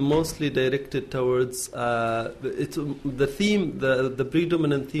mostly directed towards the theme. The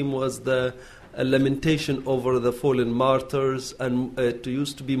predominant theme was the lamentation over the fallen martyrs, and it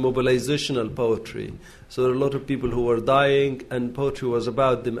used to be mobilizational poetry. So there are a lot of people who were dying, and poetry was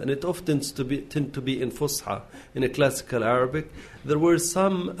about them, and it often tend to be in Fusha, in a classical Arabic. There were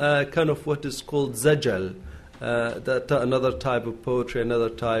some kind of what is called zajal, another type of poetry, another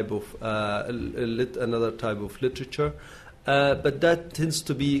type of literature, but that tends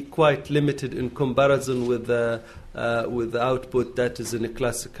to be quite limited in comparison with the output that is in a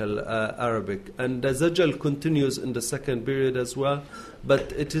classical Arabic. And the zajal continues in the second period as well,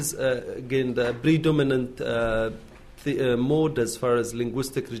 but it is again the predominant mode as far as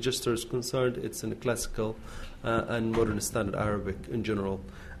linguistic register is concerned. It's in a classical and modern standard Arabic in general.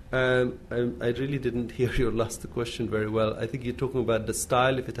 I really didn't hear your last question very well. I think you're talking about the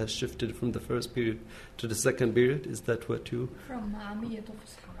style, if it has shifted from the first period to the second period. Is that what you... From Amiyya to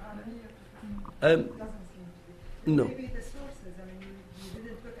Fusha. No. Maybe the sources, I mean, you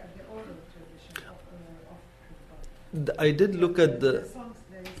didn't look at the oral tradition of I did look at the songs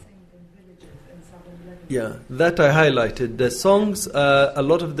they sing in villages in southern Lebanon. Yeah, that I highlighted. The songs, a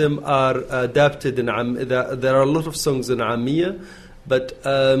lot of them are adapted in there are a lot of songs in Amiyya, but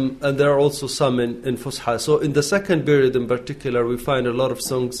and there are also some in Fusha. So in the second period in particular, we find a lot of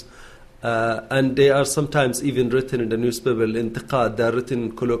songs, and they are sometimes even written in the newspaper, Intiqad, they are written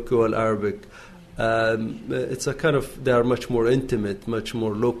in colloquial Arabic. It's a kind of, they are much more intimate, much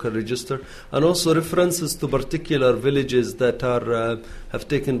more local register, and also references to particular villages that are have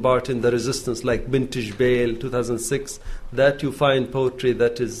taken part in the resistance, like Bint Jbail, 2006. That you find poetry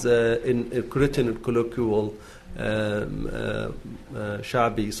that is written in colloquial,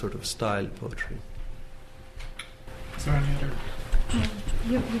 shabi sort of style poetry. Is there any other?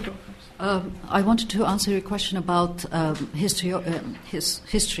 You go first. I wanted to answer your question about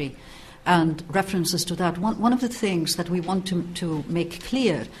history. And references to that. One of the things that we want to make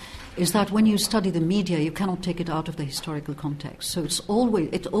clear is that when you study the media, you cannot take it out of the historical context. So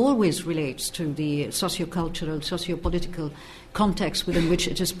it always relates to the socio-cultural, socio-political context within which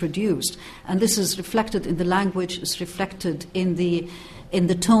it is produced. And this is reflected in the language, it's reflected in the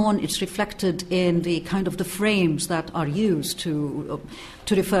tone, it's reflected in the kind of the frames that are used to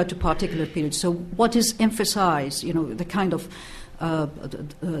refer to particular periods. So what is emphasized, the kind of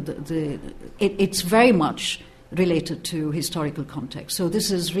it's very much related to historical context. So this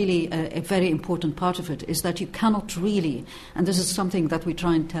is really a very important part of it, is that you cannot really, and this is something that we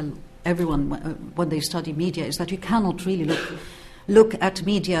try and tell everyone when they study media, is that you cannot really look at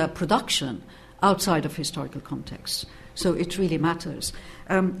media production outside of historical context. So it really matters.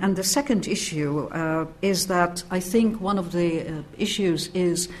 And the second issue is that I think one of the issues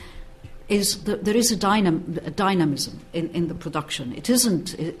is there is a dynamism in the production. It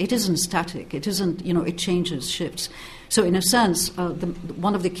isn't static. It isn't, it changes, shifts. So in a sense,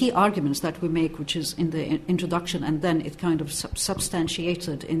 one of the key arguments that we make, which is in the introduction, and then it kind of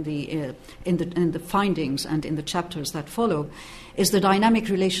substantiated in the findings and in the chapters that follow, is the dynamic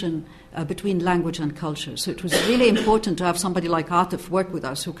relation between language and culture. So it was really important to have somebody like Atif work with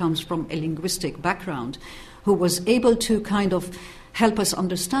us, who comes from a linguistic background, who was able to kind of help us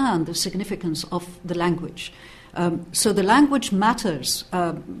understand the significance of the language. So the language matters,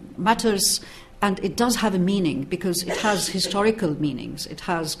 and it does have a meaning, because it has historical meanings, it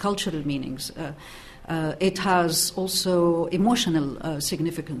has cultural meanings, it has also emotional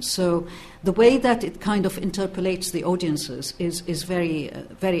significance. So the way that it kind of interpolates the audiences is very,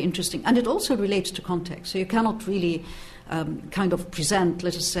 very interesting. And it also relates to context. So you cannot really kind of present,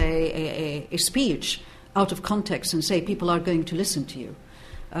 let us say, a speech out of context and say people are going to listen to you.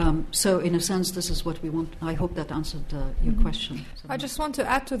 So in a sense, this is what we want. I hope that answered your question. I just want to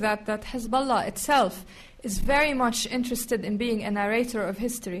add to that Hezbollah itself is very much interested in being a narrator of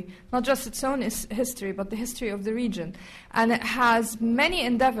history, not just its own history, but the history of the region. And it has many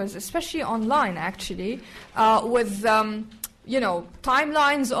endeavors, especially online, actually, with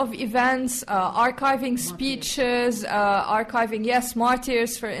timelines of events, archiving speeches, archiving,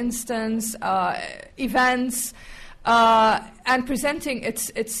 martyrs, for instance, events, and presenting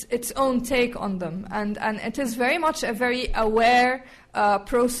its own take on them. And it is very much a very aware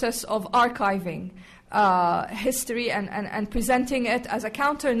process of archiving history and presenting it as a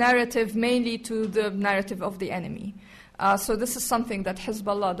counter-narrative mainly to the narrative of the enemy. So this is something that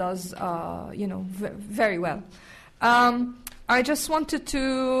Hezbollah does, very well. I just wanted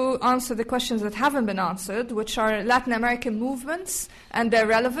to answer the questions that haven't been answered, which are Latin American movements and their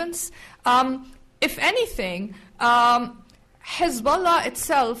relevance. If anything, Hezbollah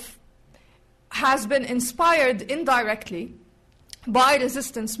itself has been inspired indirectly by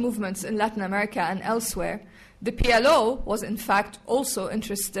resistance movements in Latin America and elsewhere. The PLO was in fact also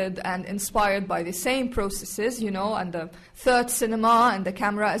interested and inspired by the same processes, and the third cinema and the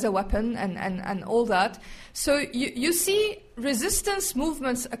camera as a weapon and all that. So you see resistance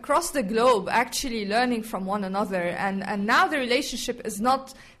movements across the globe actually learning from one another, and now the relationship is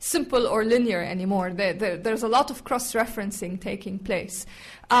not simple or linear anymore. There's a lot of cross-referencing taking place.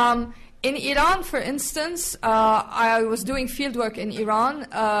 In Iran, for instance, I was doing fieldwork in Iran,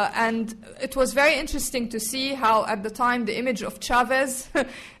 and it was very interesting to see how, at the time, the image of Chavez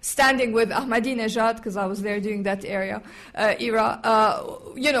standing with Ahmadinejad, because I was there during that era,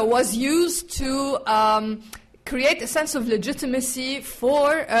 was used to create a sense of legitimacy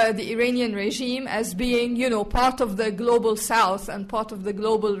for the Iranian regime as being, part of the global South and part of the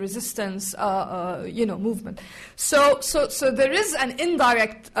global resistance, movement. So there is an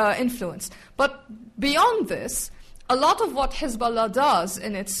indirect influence. But beyond this, a lot of what Hezbollah does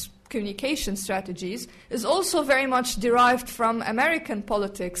in its communication strategies is also very much derived from American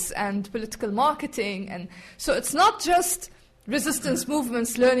politics and political marketing. And so it's not just resistance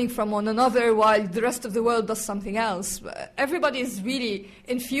movements learning from one another while the rest of the world does something else. Everybody is really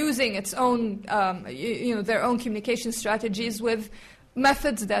infusing its own, their own communication strategies with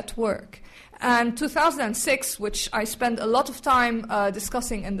methods that work. And 2006, which I spent a lot of time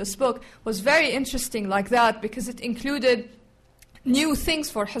discussing in this book, was very interesting like that because it included new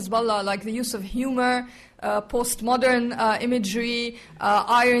things for Hezbollah, like the use of humor, postmodern imagery,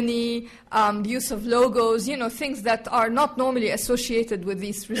 irony, the use of logos, things that are not normally associated with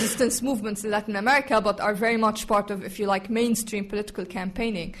these resistance movements in Latin America, but are very much part of, if you like, mainstream political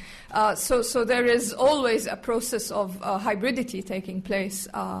campaigning. So there is always a process of hybridity taking place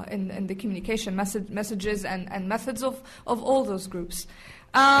in the communication messages and methods of all those groups.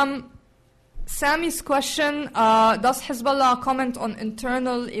 Sammy's question, does Hezbollah comment on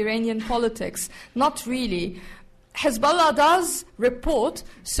internal Iranian politics? Not really. Hezbollah does report,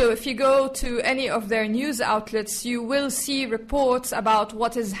 so if you go to any of their news outlets, you will see reports about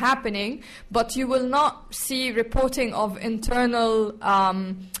what is happening, but you will not see reporting of internal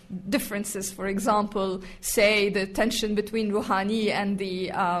differences. For example, say the tension between Rouhani and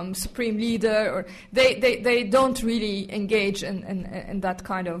the supreme leader, or they don't really engage in that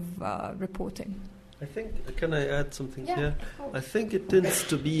kind of reporting. I think, can I add something here? I think it tends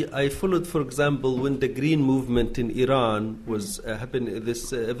to be, I followed, for example, when the Green Movement in Iran was happening,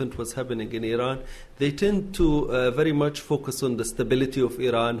 this event was happening in Iran, they tend to very much focus on the stability of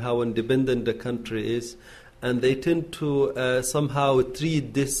Iran, how independent the country is, and they tend to somehow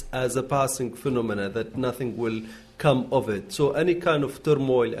treat this as a passing phenomena, that nothing will come of it. So any kind of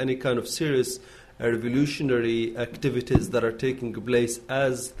turmoil, any kind of serious revolutionary activities that are taking place,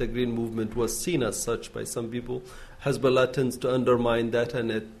 as the Green Movement was seen as such by some people, Hezbollah tends to undermine that,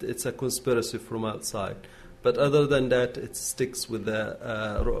 and it's a conspiracy from outside. But other than that, it sticks with the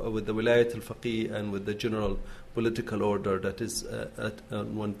Wilayat al-Faqih and with the general political order that is at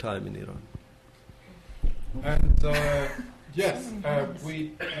one time in Iran. And yes,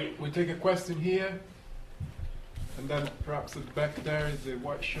 we take a question here, and then perhaps at the back there is a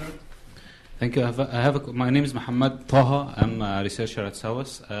white shirt. Thank you. My name is Muhammad Taha. I'm a researcher at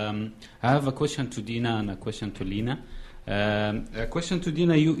SAWAS. I have a question to Dina and a question to Lina. A question to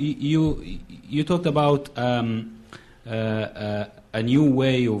Dina. You talked about a new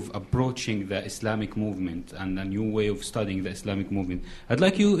way of approaching the Islamic movement and a new way of studying the Islamic movement. I'd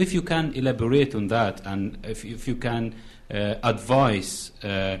like you, if you can, elaborate on that, and if you can advise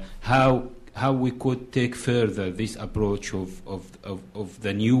how we could take further this approach of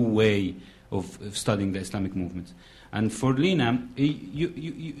the new way of studying the Islamic movement. And for Lina,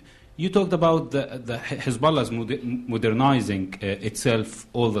 you talked about the Hezbollah's modernizing itself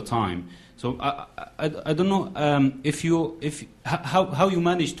all the time. So I don't know how you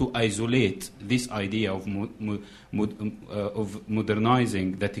manage to isolate this idea of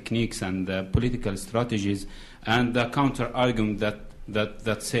modernizing the techniques and the political strategies, and the counter argument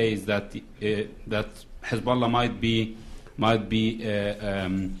that says that Hezbollah might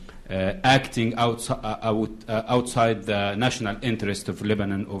be acting outside the national interest of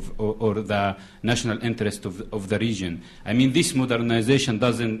Lebanon or the national interest of the region. I mean, this modernization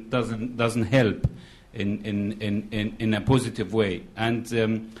doesn't help in a positive way.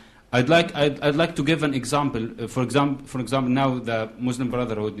 And I'd like to give an example. For example, now the Muslim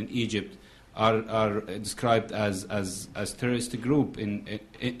Brotherhood in Egypt are described as terrorist group in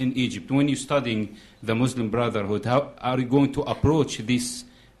Egypt. When you're studying the Muslim Brotherhood, how are you going to approach this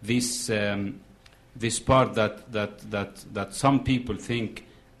part that some people think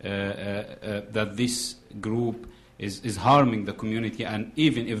that this group is harming the community, and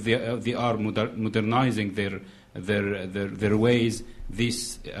even if they are modernizing their ways,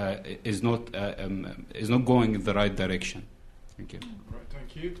 this is not going in the right direction. Thank you. Right,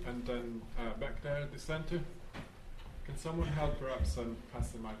 thank you. And then back there at the center, can someone help perhaps and pass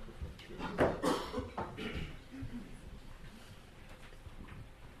the microphone through?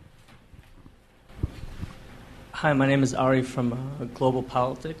 Hi, my name is Ari from Global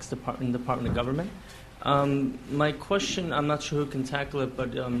Politics, Department of Government. My question, I'm not sure who can tackle it,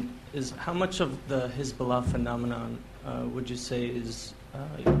 but is how much of the Hezbollah phenomenon would you say is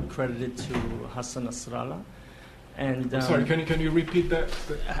credited to Hassan Nasrallah? And sorry, can you repeat that?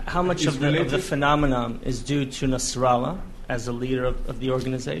 How much of the phenomenon is due to Nasrallah as a leader of the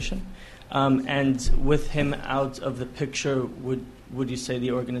organization? And with him out of the picture, would you say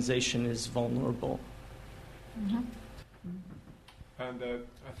the organization is vulnerable? Mm-hmm. And a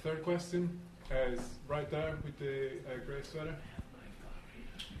third question is right there with the grey sweater.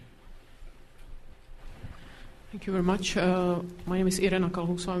 Thank you very much. My name is Irena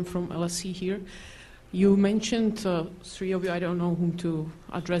Kalhuso. I'm from LSE here. You mentioned, three of you, I don't know whom to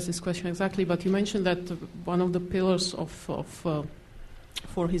address this question exactly, but you mentioned that one of the pillars for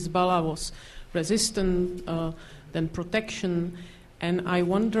Hezbollah was resistance, then protection. And I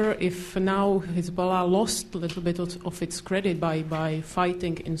wonder if now Hezbollah lost a little bit of its credit by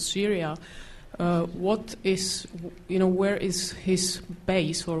fighting in Syria. What is, where is his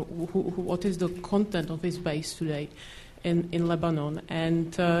base, or what is the content of his base today in Lebanon?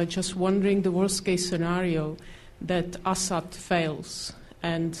 And just wondering the worst case scenario that Assad fails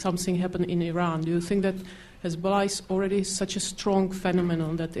and something happens in Iran. Do you think that Hezbollah is already such a strong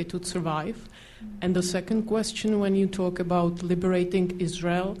phenomenon that it would survive? And the second question, when you talk about liberating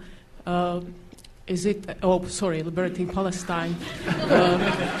Israel, liberating Palestine.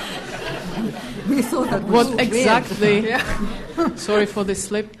 We thought that was what so exactly? Yeah. Sorry for the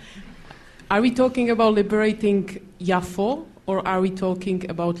slip. Are we talking about liberating Yaffo, or are we talking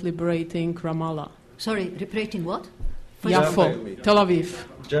about liberating Ramallah? Sorry, liberating what? Yaffo, Tel Aviv.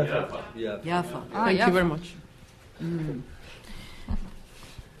 Jaffa. Thank you very much.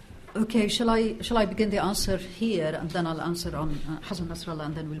 Okay, shall I begin the answer here, and then I'll answer on Hassan Nasrallah,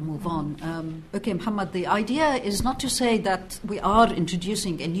 and then we'll move on. Okay, Muhammad, the idea is not to say that we are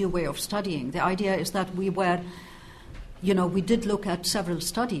introducing a new way of studying. The idea is that we did look at several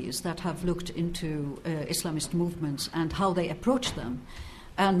studies that have looked into Islamist movements and how they approach them.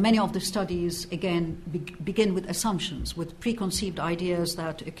 And many of the studies, again, begin with assumptions, with preconceived ideas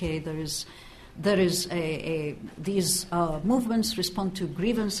that, okay, these movements respond to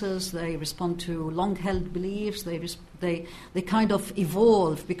grievances, they respond to long-held beliefs, they kind of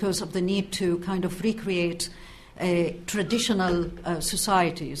evolve because of the need to kind of recreate traditional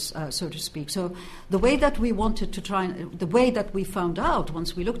societies, so to speak. So the way that we wanted to try, the way that we found out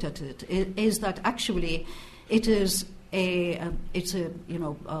once we looked at it, is that actually it is it's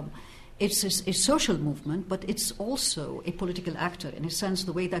a social movement, but it's also a political actor. In a sense,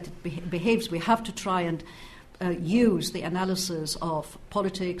 the way that it behaves, we have to try and use the analysis of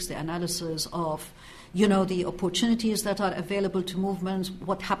politics, the analysis of, the opportunities that are available to movements,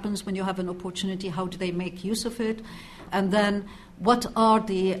 what happens when you have an opportunity, how do they make use of it, and then what are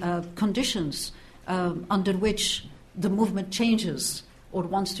the conditions under which the movement changes or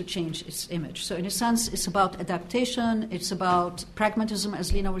wants to change its image. So in a sense, it's about adaptation, it's about pragmatism,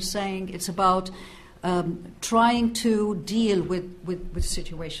 as Lina was saying, it's about trying to deal with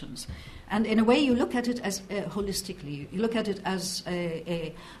situations. And in a way, you look at it as holistically. You look at it as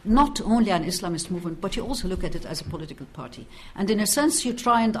not only an Islamist movement, but you also look at it as a political party. And in a sense, you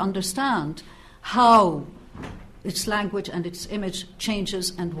try and understand how its language and its image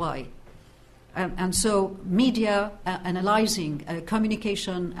changes and why. And so media analyzing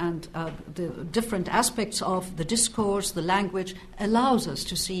communication and the different aspects of the discourse, the language, allows us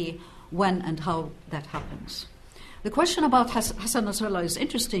to see when and how that happens. The question about Hassan Nasrallah is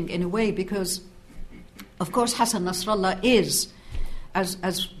interesting in a way because, of course, Hassan Nasrallah is,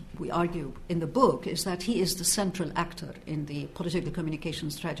 as we argue in the book is that he is the central actor in the political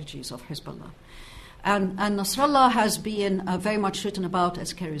communication strategies of Hezbollah. And Nasrallah has been very much written about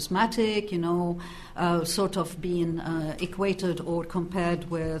as charismatic, sort of being equated or compared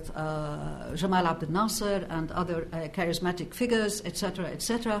with Jamal Abdel Nasser and other charismatic figures, etc.,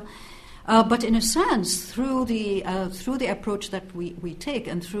 etc. But in a sense, through the approach that we take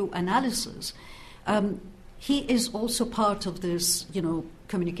and through analysis, he is also part of this,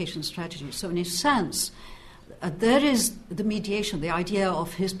 communication strategy. So in a sense, there is the mediation, the idea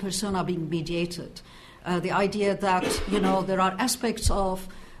of his persona being mediated, the idea that there are aspects of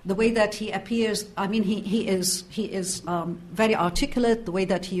the way that he appears. I mean, he is very articulate. The way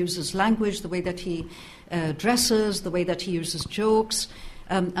that he uses language, the way that he dresses, the way that he uses jokes,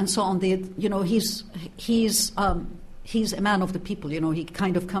 and so on. He's a man of the people. He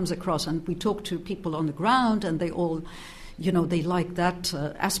kind of comes across, and we talk to people on the ground, and they all, they like that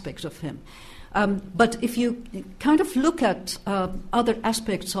aspect of him. But if you kind of look at other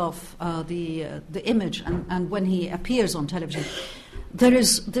aspects of the image and when he appears on television, there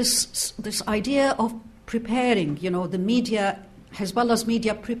is this idea of preparing. The media, Hezbollah's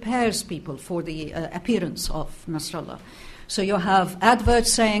media, prepares people for the appearance of Nasrallah. So you have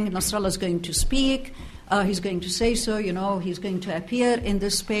adverts saying Nasrallah is going to speak, he's going to say so, he's going to appear in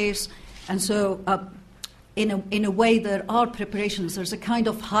this space, and so. In a way, there are preparations. There's a kind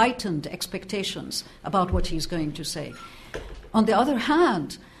of heightened expectations about what he's going to say. On the other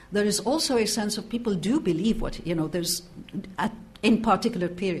hand, there is also a sense of people do believe what there's in particular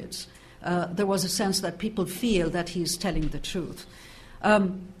periods. There was a sense that people feel that he's telling the truth.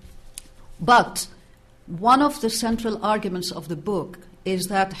 But one of the central arguments of the book is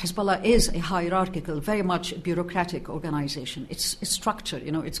that Hezbollah is a hierarchical, very much bureaucratic organization. It's structured.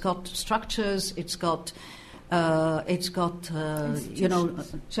 It's got structures. It's got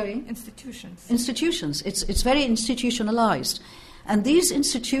institutions. Institutions. It's very institutionalized, and these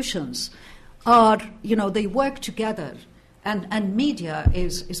institutions are they work together, and media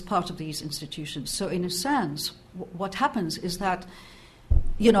is part of these institutions. So in a sense, what happens is that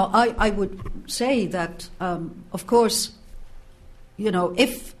I would say that of course.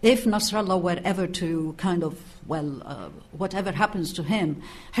 If Nasrallah were ever to kind of, whatever happens to him,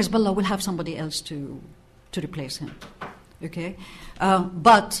 Hezbollah will have somebody else to replace him. Okay?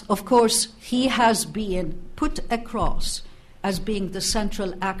 But, of course, he has been put across as being the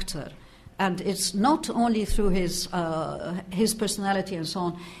central actor. And it's not only through his personality and so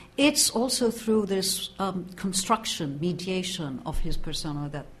on, it's also through this construction, mediation of his persona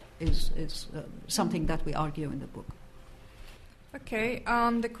that is something that we argue in the book. Okay,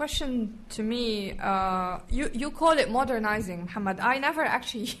 the question to me, you call it modernizing, Muhammad. I never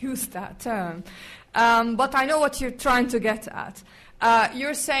actually used that term, but I know what you're trying to get at.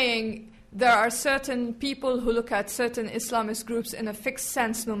 You're saying there are certain people who look at certain Islamist groups in a fixed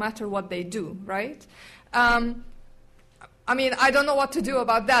sense no matter what they do, right? I mean, I don't know what to do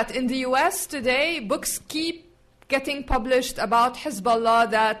about that. In the US today, books keep getting published about Hezbollah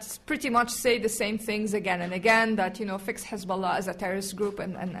that pretty much say the same things again and again, that, fix Hezbollah as a terrorist group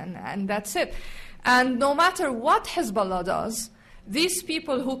and that's it. And no matter what Hezbollah does, these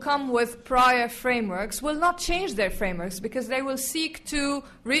people who come with prior frameworks will not change their frameworks because they will seek to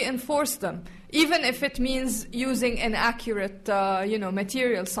reinforce them, even if it means using inaccurate,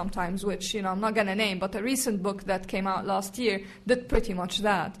 material sometimes, which, I'm not going to name, but a recent book that came out last year did pretty much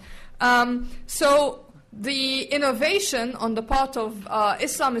that. So the innovation on the part of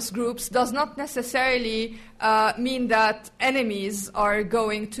Islamist groups does not necessarily mean that enemies are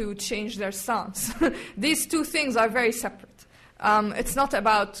going to change their stance. These two things are very separate. It's not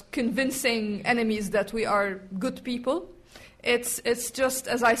about convincing enemies that we are good people. It's just,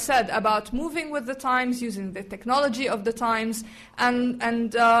 as I said, about moving with the times, using the technology of the times,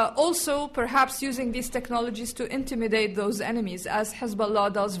 and also perhaps using these technologies to intimidate those enemies, as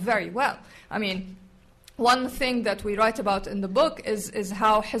Hezbollah does very well. I mean, one thing that we write about in the book is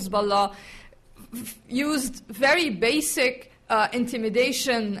how Hezbollah used very basic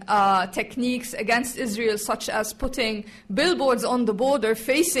intimidation techniques against Israel, such as putting billboards on the border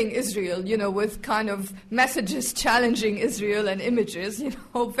facing Israel, with kind of messages challenging Israel and images,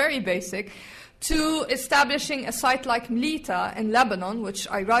 very basic, to establishing a site like Melita in Lebanon, which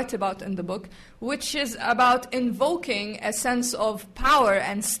I write about in the book, which is about invoking a sense of power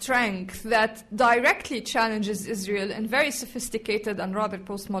and strength that directly challenges Israel in very sophisticated and rather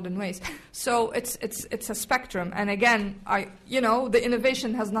postmodern ways. So it's a spectrum. And again, the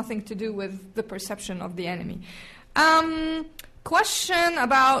innovation has nothing to do with the perception of the enemy. question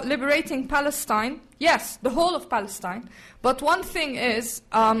about liberating Palestine, yes, the whole of Palestine. But one thing is,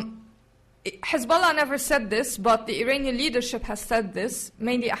 Hezbollah never said this, but the Iranian leadership has said this,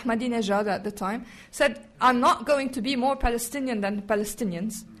 mainly Ahmadinejad at the time, said, I'm not going to be more Palestinian than the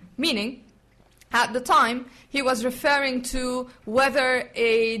Palestinians. Meaning, at the time, he was referring to whether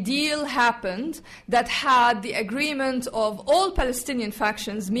a deal happened that had the agreement of all Palestinian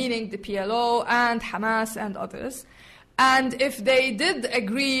factions, meaning the PLO and Hamas and others. And if they did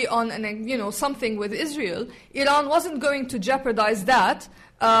agree on something with Israel, Iran wasn't going to jeopardize that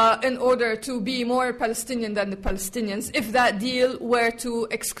in order to be more Palestinian than the Palestinians if that deal were to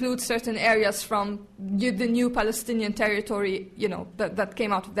exclude certain areas from the new Palestinian territory that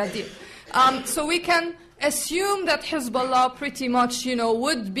came out of that deal. So we can assume that Hezbollah pretty much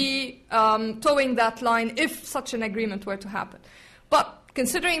would be towing that line if such an agreement were to happen. But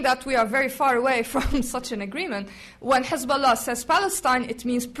considering that we are very far away from such an agreement, when Hezbollah says Palestine, it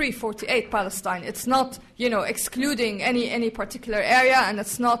means pre-48 Palestine. It's not, excluding any particular area, and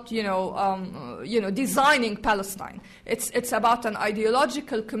it's not, designing Palestine. It's about an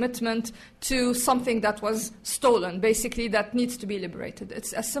ideological commitment to something that was stolen, basically, that needs to be liberated.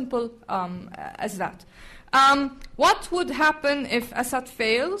 It's as simple as that. What would happen if Assad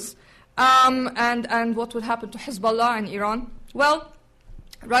fails, and what would happen to Hezbollah and Iran? Well,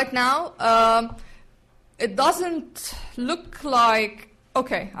 right now, it doesn't look like...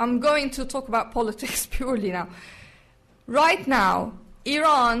 Okay, I'm going to talk about politics purely now. Right now,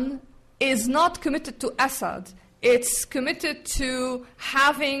 Iran is not committed to Assad. It's committed to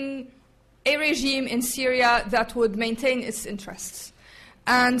having a regime in Syria that would maintain its interests.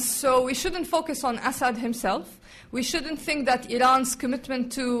 And so we shouldn't focus on Assad himself. We shouldn't think that Iran's commitment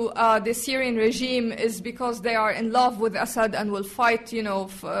to the Syrian regime is because they are in love with Assad and will fight,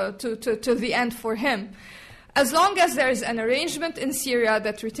 to the end for him. As long as there is an arrangement in Syria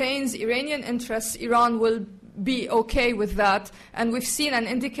that retains Iranian interests, Iran will be okay with that. And we've seen an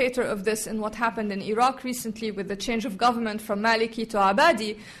indicator of this in what happened in Iraq recently with the change of government from Maliki to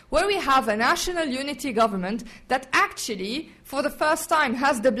Abadi, where we have a national unity government that actually, for the first time,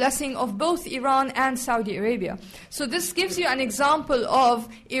 has the blessing of both Iran and Saudi Arabia. So this gives you an example of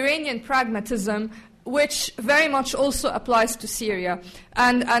Iranian pragmatism, which very much also applies to Syria.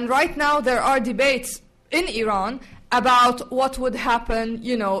 And right now there are debates in Iran about what would happen,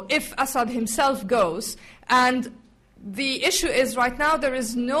 if Assad himself goes. And the issue is right now there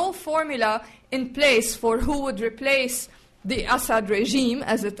is no formula in place for who would replace the Assad regime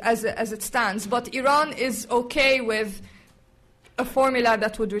as it stands. But Iran is okay with a formula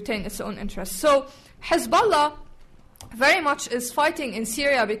that would retain its own interests. So Hezbollah very much is fighting in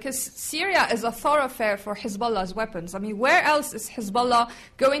Syria because Syria is a thoroughfare for Hezbollah's weapons. I mean, where else is Hezbollah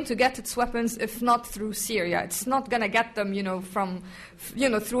going to get its weapons if not through Syria? It's not going to get them,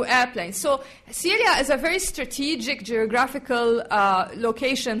 through airplanes. So Syria is a very strategic geographical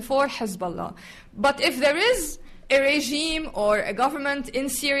location for Hezbollah. But if there is a regime or a government in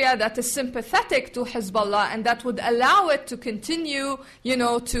Syria that is sympathetic to Hezbollah and that would allow it to continue,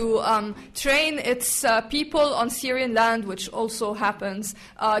 to train its people on Syrian land, which also happens,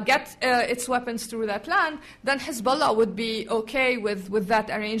 get its weapons through that land, then Hezbollah would be okay with that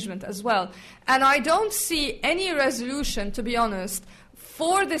arrangement as well. And I don't see any resolution, to be honest,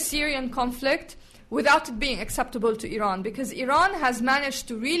 for the Syrian conflict without it being acceptable to Iran, because Iran has managed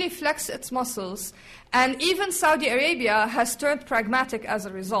to really flex its muscles, and even Saudi Arabia has turned pragmatic as a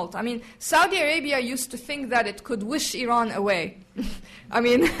result. I mean, Saudi Arabia used to think that it could wish Iran away. I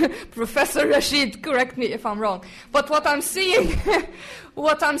mean, Professor Rashid, correct me if I'm wrong. But what I'm seeing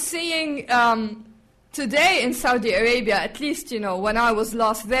today in Saudi Arabia, at least, when I was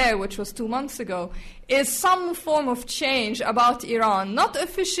last there, which was 2 months ago, is some form of change about Iran, not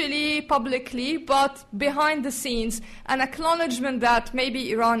officially, publicly, but behind the scenes, an acknowledgement that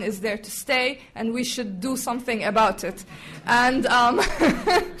maybe Iran is there to stay and we should do something about it. And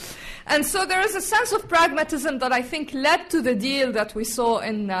and so there is a sense of pragmatism that I think led to the deal that we saw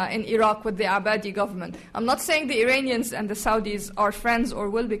in Iraq with the Abadi government. I'm not saying the Iranians and the Saudis are friends or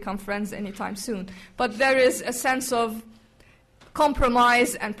will become friends anytime soon, but there is a sense of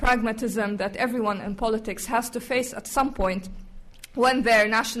compromise and pragmatism that everyone in politics has to face at some point when their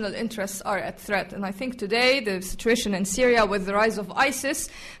national interests are at threat. And I think today the situation in Syria with the rise of ISIS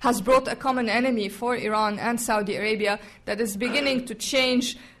has brought a common enemy for Iran and Saudi Arabia that is beginning to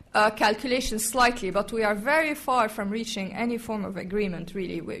change calculations slightly, but we are very far from reaching any form of agreement,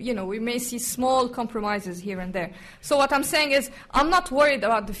 really. We may see small compromises here and there. So what I'm saying is, I'm not worried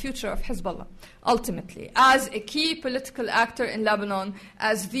about the future of Hezbollah, ultimately. As a key political actor in Lebanon,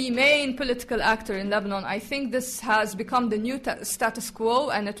 as the main political actor in Lebanon, I think this has become the new status quo,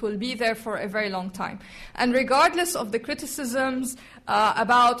 and it will be there for a very long time. And regardless of the criticisms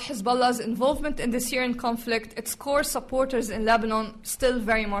about Hezbollah's involvement in the Syrian conflict, its core supporters in Lebanon still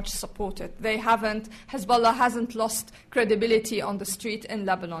very much support it. Hezbollah hasn't lost credibility on the street in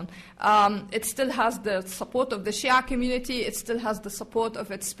Lebanon. It still has the support of the Shia community, it still has the support of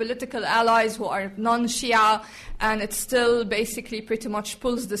its political allies who are non-Shia, and it still basically pretty much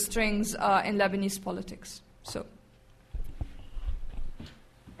pulls the strings in Lebanese politics. So,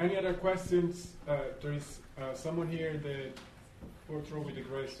 any other questions? There is someone here in the fourth row with the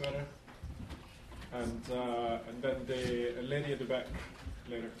grey sweater, and then the lady at the back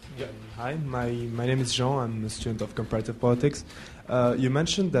later. Yeah. Hi, my name is Jean. I'm a student of comparative politics. You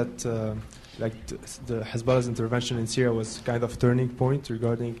mentioned that the Hezbollah's intervention in Syria was kind of turning point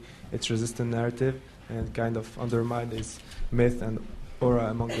regarding its resistant narrative and kind of undermined its myth and aura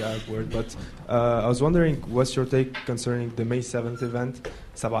among the Arab world. But I was wondering, what's your take concerning the May 7th event,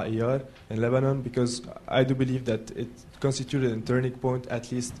 Sabah Iyar, in Lebanon? Because I do believe that it constituted a turning point,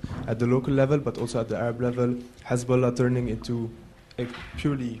 at least at the local level, but also at the Arab level. Hezbollah turning into a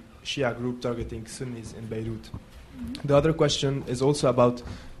purely Shia group targeting Sunnis in Beirut. The other question is also about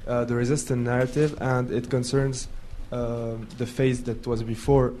the resistant narrative, and it concerns the phase that was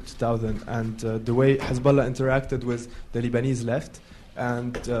before 2000 and the way Hezbollah interacted with the Lebanese left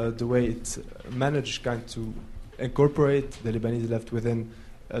and the way it managed kind to incorporate the Lebanese left within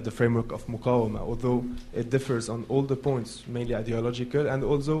the framework of Muqawama, although it differs on all the points, mainly ideological, and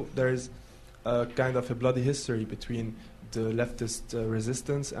also there is kind of a bloody history between the leftist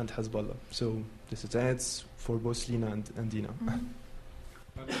resistance and Hezbollah. So this is it's for both Lina and Dina.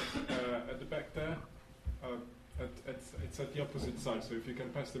 And, at the back there, it's at the opposite side, so if you can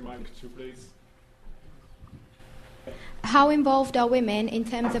pass the mic to, please. How involved are women in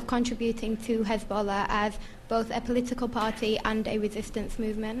terms of contributing to Hezbollah as both a political party and a resistance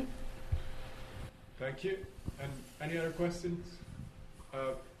movement? Thank you. And any other questions?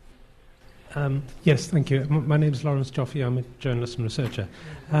 Yes, thank you. My name is Lawrence Joffe. I'm a journalist and researcher.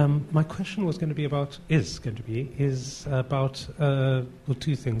 My question is going to be about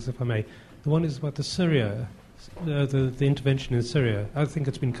two things, if I may. The one is about the intervention in Syria. I think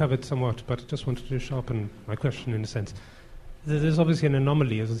it's been covered somewhat, but I just wanted to sharpen my question in a sense. There's obviously an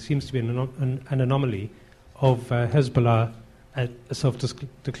anomaly, as there seems to be an anomaly of Hezbollah, a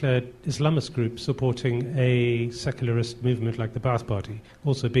self-declared Islamist group supporting a secularist movement like the Ba'ath Party,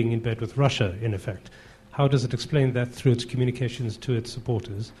 also being in bed with Russia, in effect. How does it explain that through its communications to its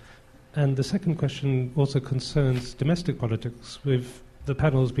supporters? And the second question also concerns domestic politics. The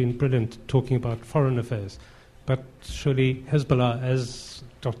panel has been brilliant talking about foreign affairs, but surely Hezbollah, as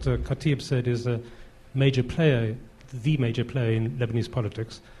Dr. Khatib said, is a major player, the major player in Lebanese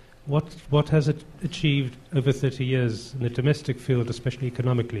politics. What has it achieved over 30 years in the domestic field, especially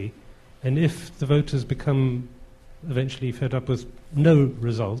economically? And if the voters become eventually fed up with no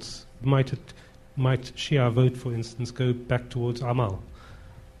results, might Shia vote, for instance, go back towards Amal?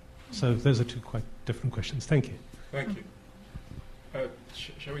 So those are two quite different questions. Thank you. Thank you.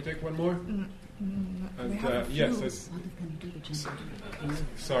 Shall we take one more? Yes.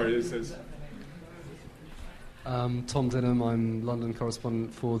 Sorry, this is... Tom Dinham, I'm London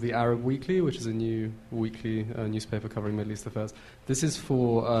correspondent for the Arab Weekly, which is a new weekly newspaper covering Middle East affairs. This is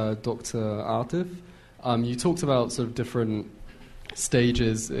for Dr. Atif. You talked about sort of different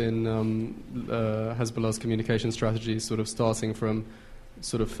stages in Hezbollah's communication strategy, sort of starting from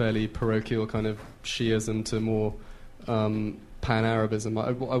sort of fairly parochial kind of Shiism to more pan-Arabism.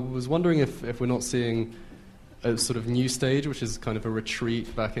 I was wondering if we're not seeing a sort of new stage, which is kind of a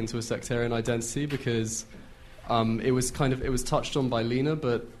retreat back into a sectarian identity, because it was touched on by Lina,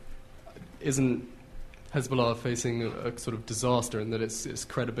 but isn't Hezbollah facing a sort of disaster in that its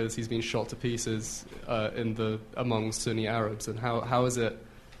credibility has been shot to pieces among Sunni Arabs, and how is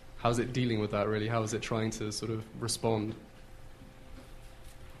it dealing with that really? How is it trying to sort of respond?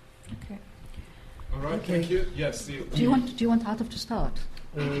 Okay. All right. Thank you. Yes. Do you want Atif to start?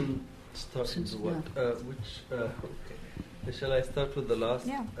 Start with what? Okay. Shall I start with the last?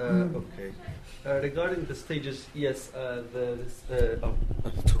 Yeah. Okay. Regarding the stages, yes.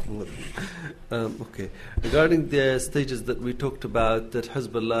 Okay. Regarding the stages that we talked about, that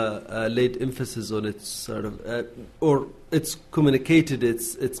Hezbollah laid emphasis on its sort of, or it's communicated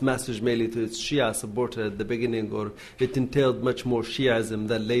its message mainly to its Shia supporter at the beginning, or it entailed much more Shiaism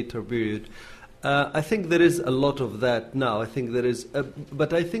than later period. I think there is a lot of that now. I think there is,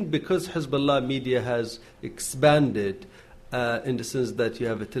 but I think because Hezbollah media has expanded, in the sense that you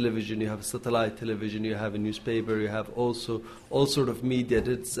have a television, you have a satellite television, you have a newspaper, you have also all sort of media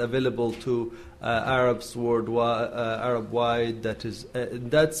that's available to Arabs worldwide, Arab-wide. That is, in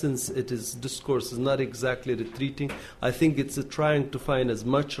that sense, discourse is not exactly retreating. I think it's trying to find as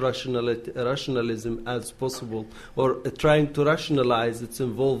much rationalism as possible, or trying to rationalize its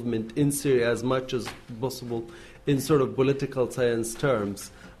involvement in Syria as much as possible in sort of political science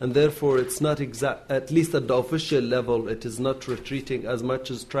terms. And therefore, it's not at least at the official level, it is not retreating as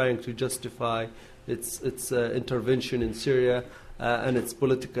much as trying to justify its intervention in Syria and its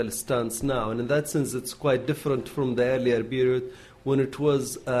political stance now. And in that sense, it's quite different from the earlier period when it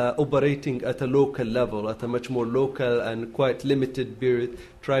was operating at a local level, at a much more local and quite limited period,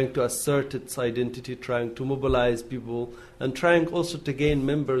 trying to assert its identity, trying to mobilize people, and trying also to gain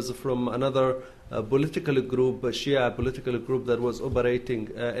members from another political group, a Shia political group that was operating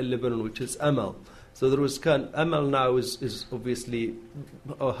in Lebanon, which is Amal. So there was Amal now is obviously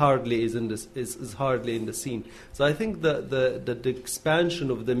hardly is hardly in the scene. So I think the expansion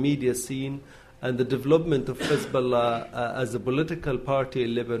of the media scene and the development of Hezbollah as a political party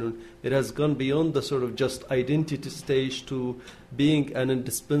in Lebanon, it has gone beyond the sort of just identity stage to being an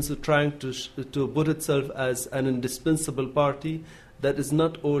indispensable, trying to put itself as an indispensable party that is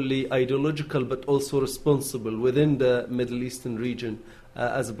not only ideological but also responsible within the Middle Eastern region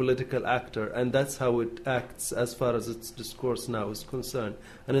as a political actor, and that's how it acts as far as its discourse now is concerned.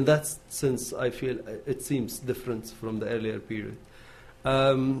 And in that sense, I feel it seems different from the earlier period.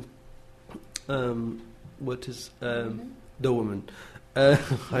 What is the woman?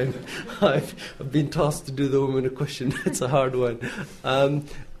 I've been tasked to do the woman a question. It's a hard one.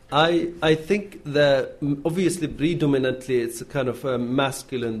 I think that obviously predominantly it's a kind of a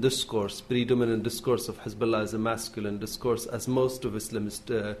masculine discourse. Predominant discourse of Hezbollah is a masculine discourse, as most of Islamist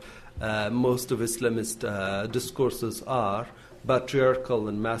discourses are patriarchal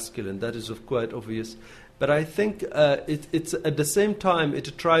and masculine. That is quite obvious. But I think it's at the same time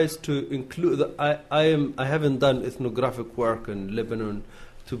it tries to include. I haven't done ethnographic work in Lebanon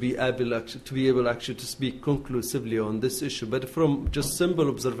to be able to speak conclusively on this issue. But from just simple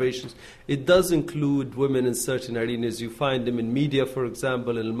observations, it does include women in certain arenas. You find them in media, for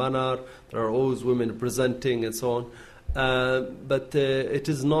example, in Al-Manar. There are always women presenting and so on. But it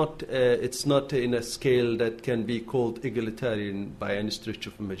is not. It's not in a scale that can be called egalitarian by any stretch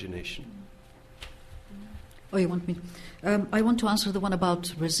of imagination. Oh, you want me? I want to answer the one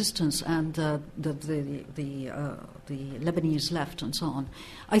about resistance and the Lebanese left and so on.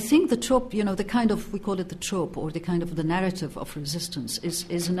 I think the trope, the kind of, we call it the trope, or the kind of the narrative of resistance,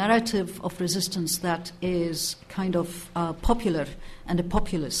 is a narrative of resistance that is kind of popular and a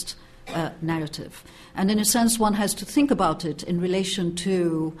populist narrative. And in a sense, one has to think about it in relation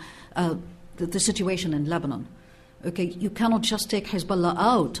to the situation in Lebanon. Okay, you cannot just take Hezbollah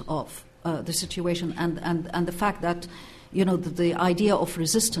out of the situation and the fact that the idea of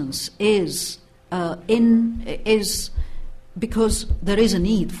resistance is because there is a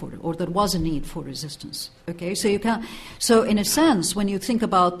need for it, or there was a need for resistance. Okay, so in a sense, when you think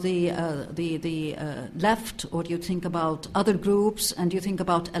about the left, or you think about other groups, and you think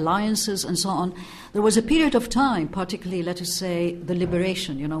about alliances and so on, there was a period of time, particularly, let us say, the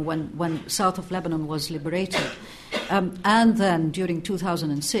liberation. When south of Lebanon was liberated, and then during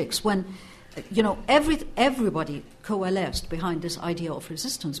 2006, when everybody coalesced behind this idea of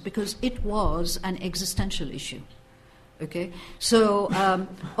resistance because it was an existential issue. Okay, so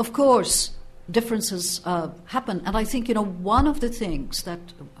of course differences happen, and I think one of the things that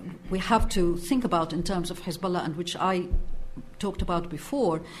we have to think about in terms of Hezbollah, and which I talked about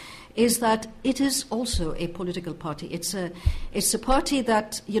before, is that it is also a political party. It's a party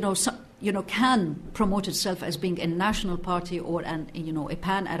that can promote itself as being a national party or a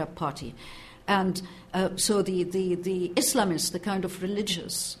pan-Arab party, and so the Islamist, the kind of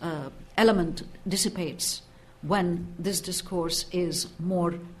religious element dissipates when this discourse is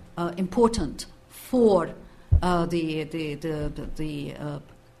more important for the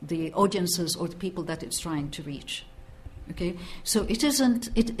audiences or the people that it's trying to reach. Okay, so it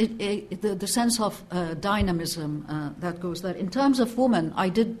isn't the sense of dynamism that goes there. In terms of women, I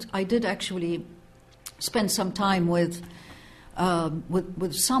did actually spend some time with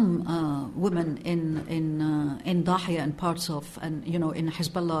with some women in Dahiya and parts of, and in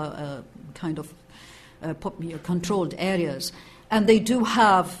Hezbollah kind of controlled areas, and they do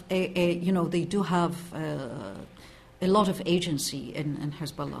have a lot of agency in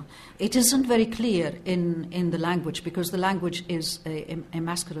Hezbollah. It isn't very clear in the language, because the language is a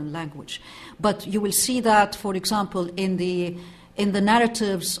masculine language. But you will see that, for example, in the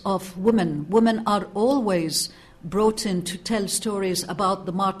narratives of women. Women are always brought in to tell stories about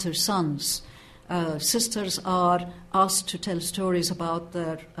the martyr sons. Sisters are asked to tell stories about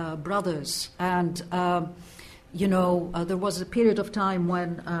their brothers. And, there was a period of time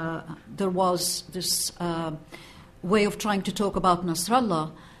when there was this way of trying to talk about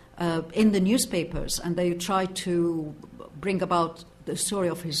Nasrallah in the newspapers, and they tried to bring about the story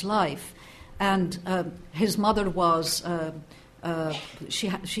of his life. And his mother was...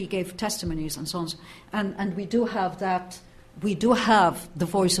 she gave testimonies and so on, and we do have that. We do have the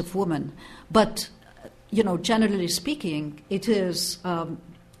voice of women, but generally speaking, it is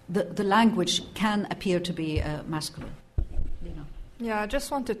the language can appear to be masculine. Yeah, I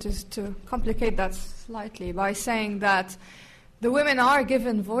just wanted to complicate that slightly by saying that the women are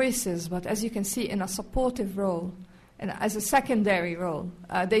given voices, but as you can see, in a supportive role. And as a secondary role.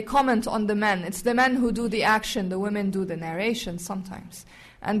 They comment on the men. It's the men who do the action, the women do the narration sometimes.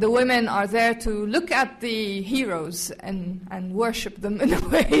 And the women are there to look at the heroes and worship them in a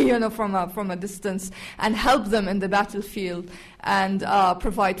way, from a distance, and help them in the battlefield, and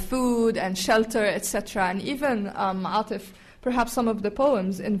provide food and shelter, etc. And even, Atif, perhaps some of the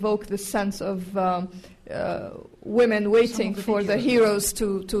poems invoke this sense of women waiting for the heroes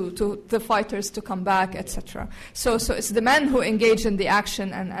to the fighters to come back, etc. So it's the men who engage in the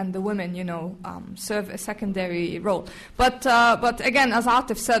action, and the women, serve a secondary role. But again, as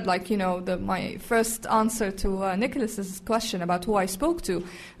Atif said, my first answer to Nicholas's question about who I spoke to,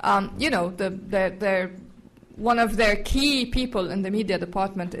 they're one of their key people in the media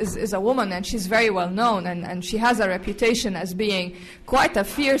department is a woman, and she's very well known, and she has a reputation as being quite a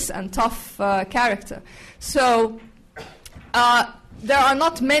fierce and tough character. So there are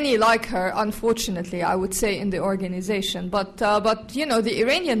not many like her, unfortunately, I would say, in the organization. But the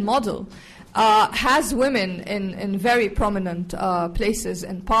Iranian model has women in very prominent places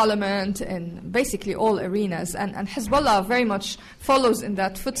in parliament, in basically all arenas, and Hezbollah very much follows in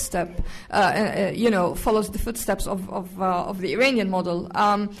that footstep, follows the footsteps of the Iranian model.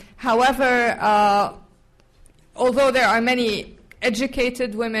 However, although there are many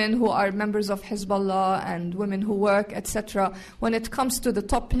educated women who are members of Hezbollah and women who work, etc., when it comes to the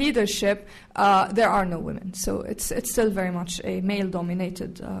top leadership, there are no women. So it's still very much a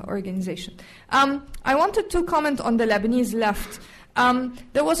male-dominated organization. I wanted to comment on the Lebanese left.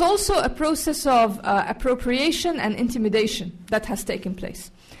 There was also a process of appropriation and intimidation that has taken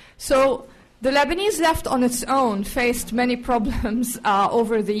place. So the Lebanese left on its own faced many problems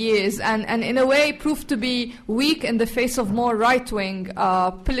over the years, and in a way proved to be weak in the face of more right-wing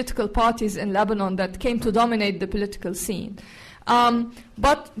political parties in Lebanon that came to dominate the political scene.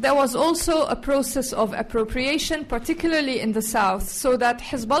 But there was also a process of appropriation, particularly in the south, so that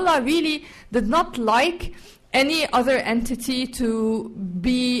Hezbollah really did not like any other entity to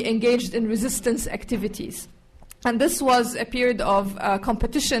be engaged in resistance activities. And this was a period of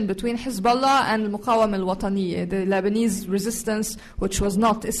competition between Hezbollah and Muqawama al-Wataniyya, the Lebanese resistance, which was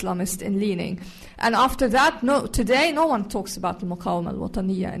not Islamist in leaning. And after that, today no one talks about the Muqawama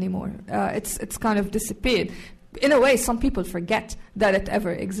al-Wataniyya anymore. It's kind of disappeared. In a way, some people forget that it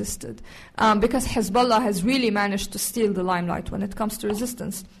ever existed, because Hezbollah has really managed to steal the limelight when it comes to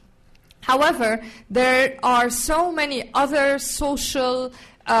resistance. However, there are so many other social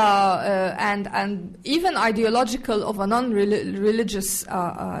and even ideological of a non-religious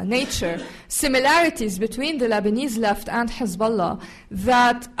nature, similarities between the Lebanese left and Hezbollah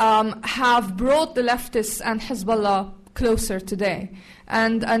that have brought the leftists and Hezbollah closer today.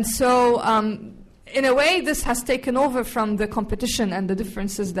 And so in a way, this has taken over from the competition and the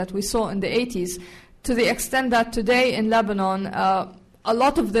differences that we saw in the 80s, to the extent that today in Lebanon, a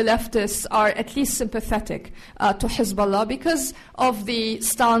lot of the leftists are at least sympathetic to Hezbollah because of the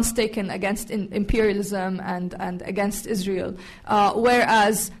stance taken against imperialism and against Israel.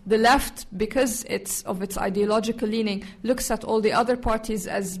 Whereas the left, because of its ideological leaning, looks at all the other parties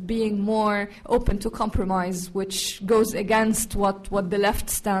as being more open to compromise, which goes against what the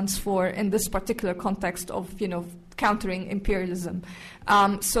left stands for in this particular context of, countering imperialism.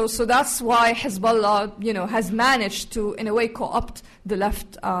 So that's why Hezbollah, has managed to, in a way, co-opt the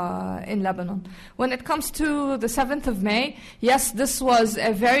left in Lebanon. When it comes to the 7th of May, yes, this was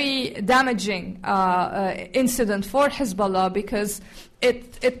a very damaging incident for Hezbollah because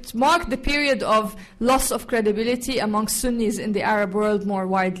it marked the period of loss of credibility among Sunnis in the Arab world more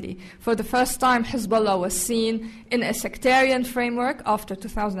widely. For the first time, Hezbollah was seen in a sectarian framework after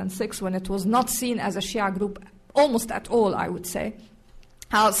 2006, when it was not seen as a Shia group almost at all, I would say.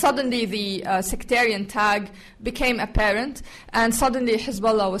 Suddenly the sectarian tag became apparent, and suddenly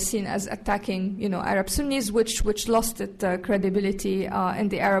Hezbollah was seen as attacking, Arab Sunnis, which lost its credibility in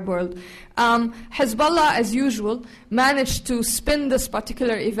the Arab world. Hezbollah, as usual, managed to spin this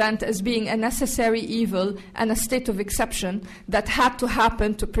particular event as being a necessary evil and a state of exception that had to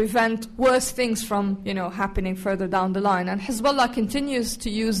happen to prevent worse things from, happening further down the line. And Hezbollah continues to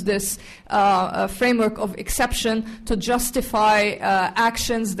use this framework of exception to justify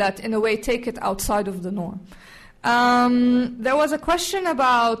actions that, in a way, take it outside of the norm. There was a question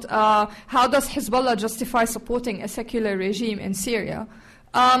about how does Hezbollah justify supporting a secular regime in Syria.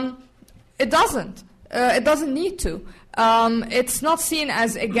 It doesn't. It doesn't need to. It's not seen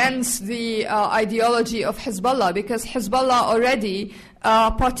as against the ideology of Hezbollah, because Hezbollah already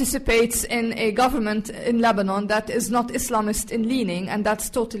participates in a government in Lebanon that is not Islamist in leaning, and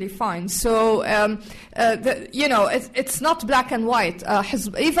that's totally fine. So, it's not black and white.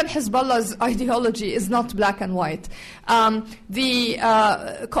 Even Hezbollah's ideology is not black and white. The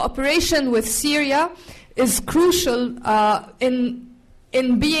cooperation with Syria is crucial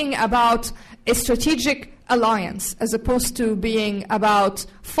in being about a strategic alliance, as opposed to being about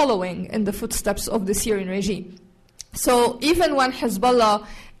following in the footsteps of the Syrian regime. So even when Hezbollah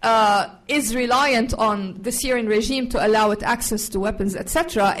is reliant on the Syrian regime to allow it access to weapons,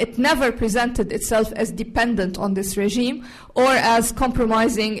 etc., it never presented itself as dependent on this regime or as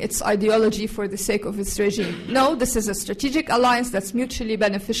compromising its ideology for the sake of its regime. No, this is a strategic alliance that's mutually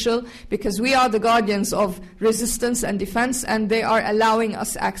beneficial, because we are the guardians of resistance and defense, and they are allowing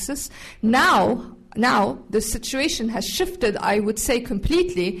us access. Now the situation has shifted, I would say,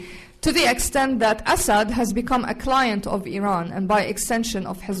 completely, to the extent that Assad has become a client of Iran, and by extension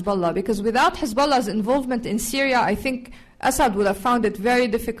of Hezbollah. Because without Hezbollah's involvement in Syria, I think Assad would have found it very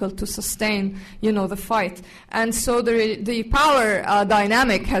difficult to sustain, the fight. And so the power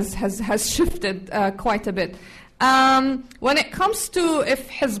dynamic has shifted quite a bit. When it comes to if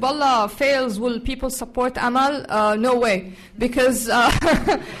Hezbollah fails, will people support Amal? No way, because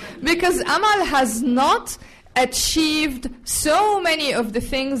because Amal has not achieved so many of the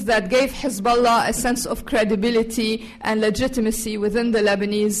things that gave Hezbollah a sense of credibility and legitimacy within the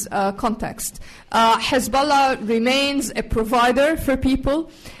Lebanese context. Hezbollah remains a provider for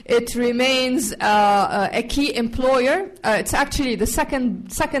people. It remains a key employer. It's actually the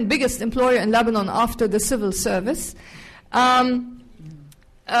second biggest employer in Lebanon after the civil service.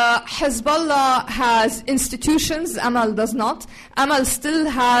 Hezbollah has institutions, Amal does not. Amal still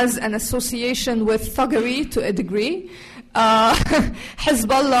has an association with thuggery to a degree.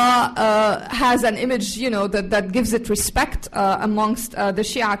 Hezbollah has an image, that gives it respect amongst the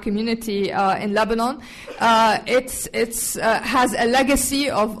Shia community in Lebanon. It has a legacy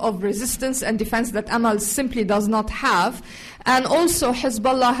of resistance and defense that Amal simply does not have. And also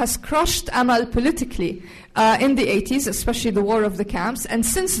Hezbollah has crushed Amal politically in the 80s, especially the War of the Camps. And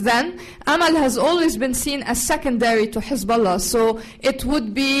since then, Amal has always been seen as secondary to Hezbollah. So it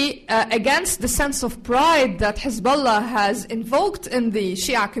would be against the sense of pride that Hezbollah has invoked in the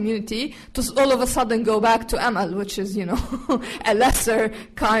Shia community to all of a sudden go back to Amal, which is, a lesser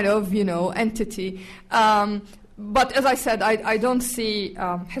kind of, entity. But as I said, I don't see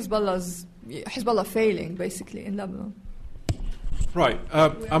Hezbollah failing, basically, in Lebanon. Right.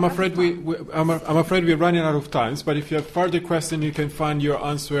 I'm afraid we're running out of time. But if you have further questions, you can find your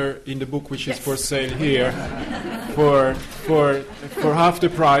answer in the book, which is for sale here, for half the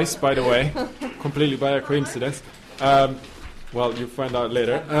price, by the way, completely by a coincidence. Well, you'll find out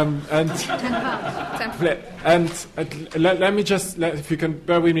later. Let me just, if you can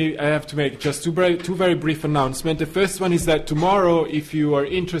bear with me, I have to make just two very brief announcements. The first one is that tomorrow, if you are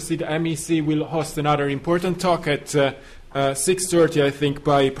interested, MEC will host another important talk at 6:30, I think,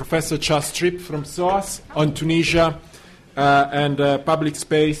 by Professor Chas Tripp from SOAS on Tunisia and public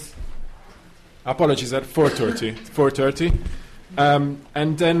space. Apologies, at 4:30.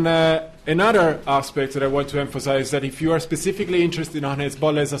 And then another aspect that I want to emphasize is that if you are specifically interested in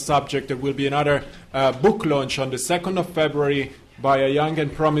Hezbollah as a subject, there will be another book launch on the 2nd of February by a young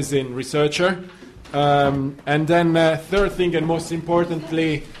and promising researcher. And then third thing, and most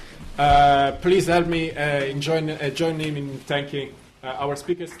importantly, Please help me join him in thanking our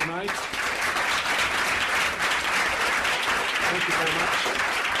speakers tonight. Thank you very much.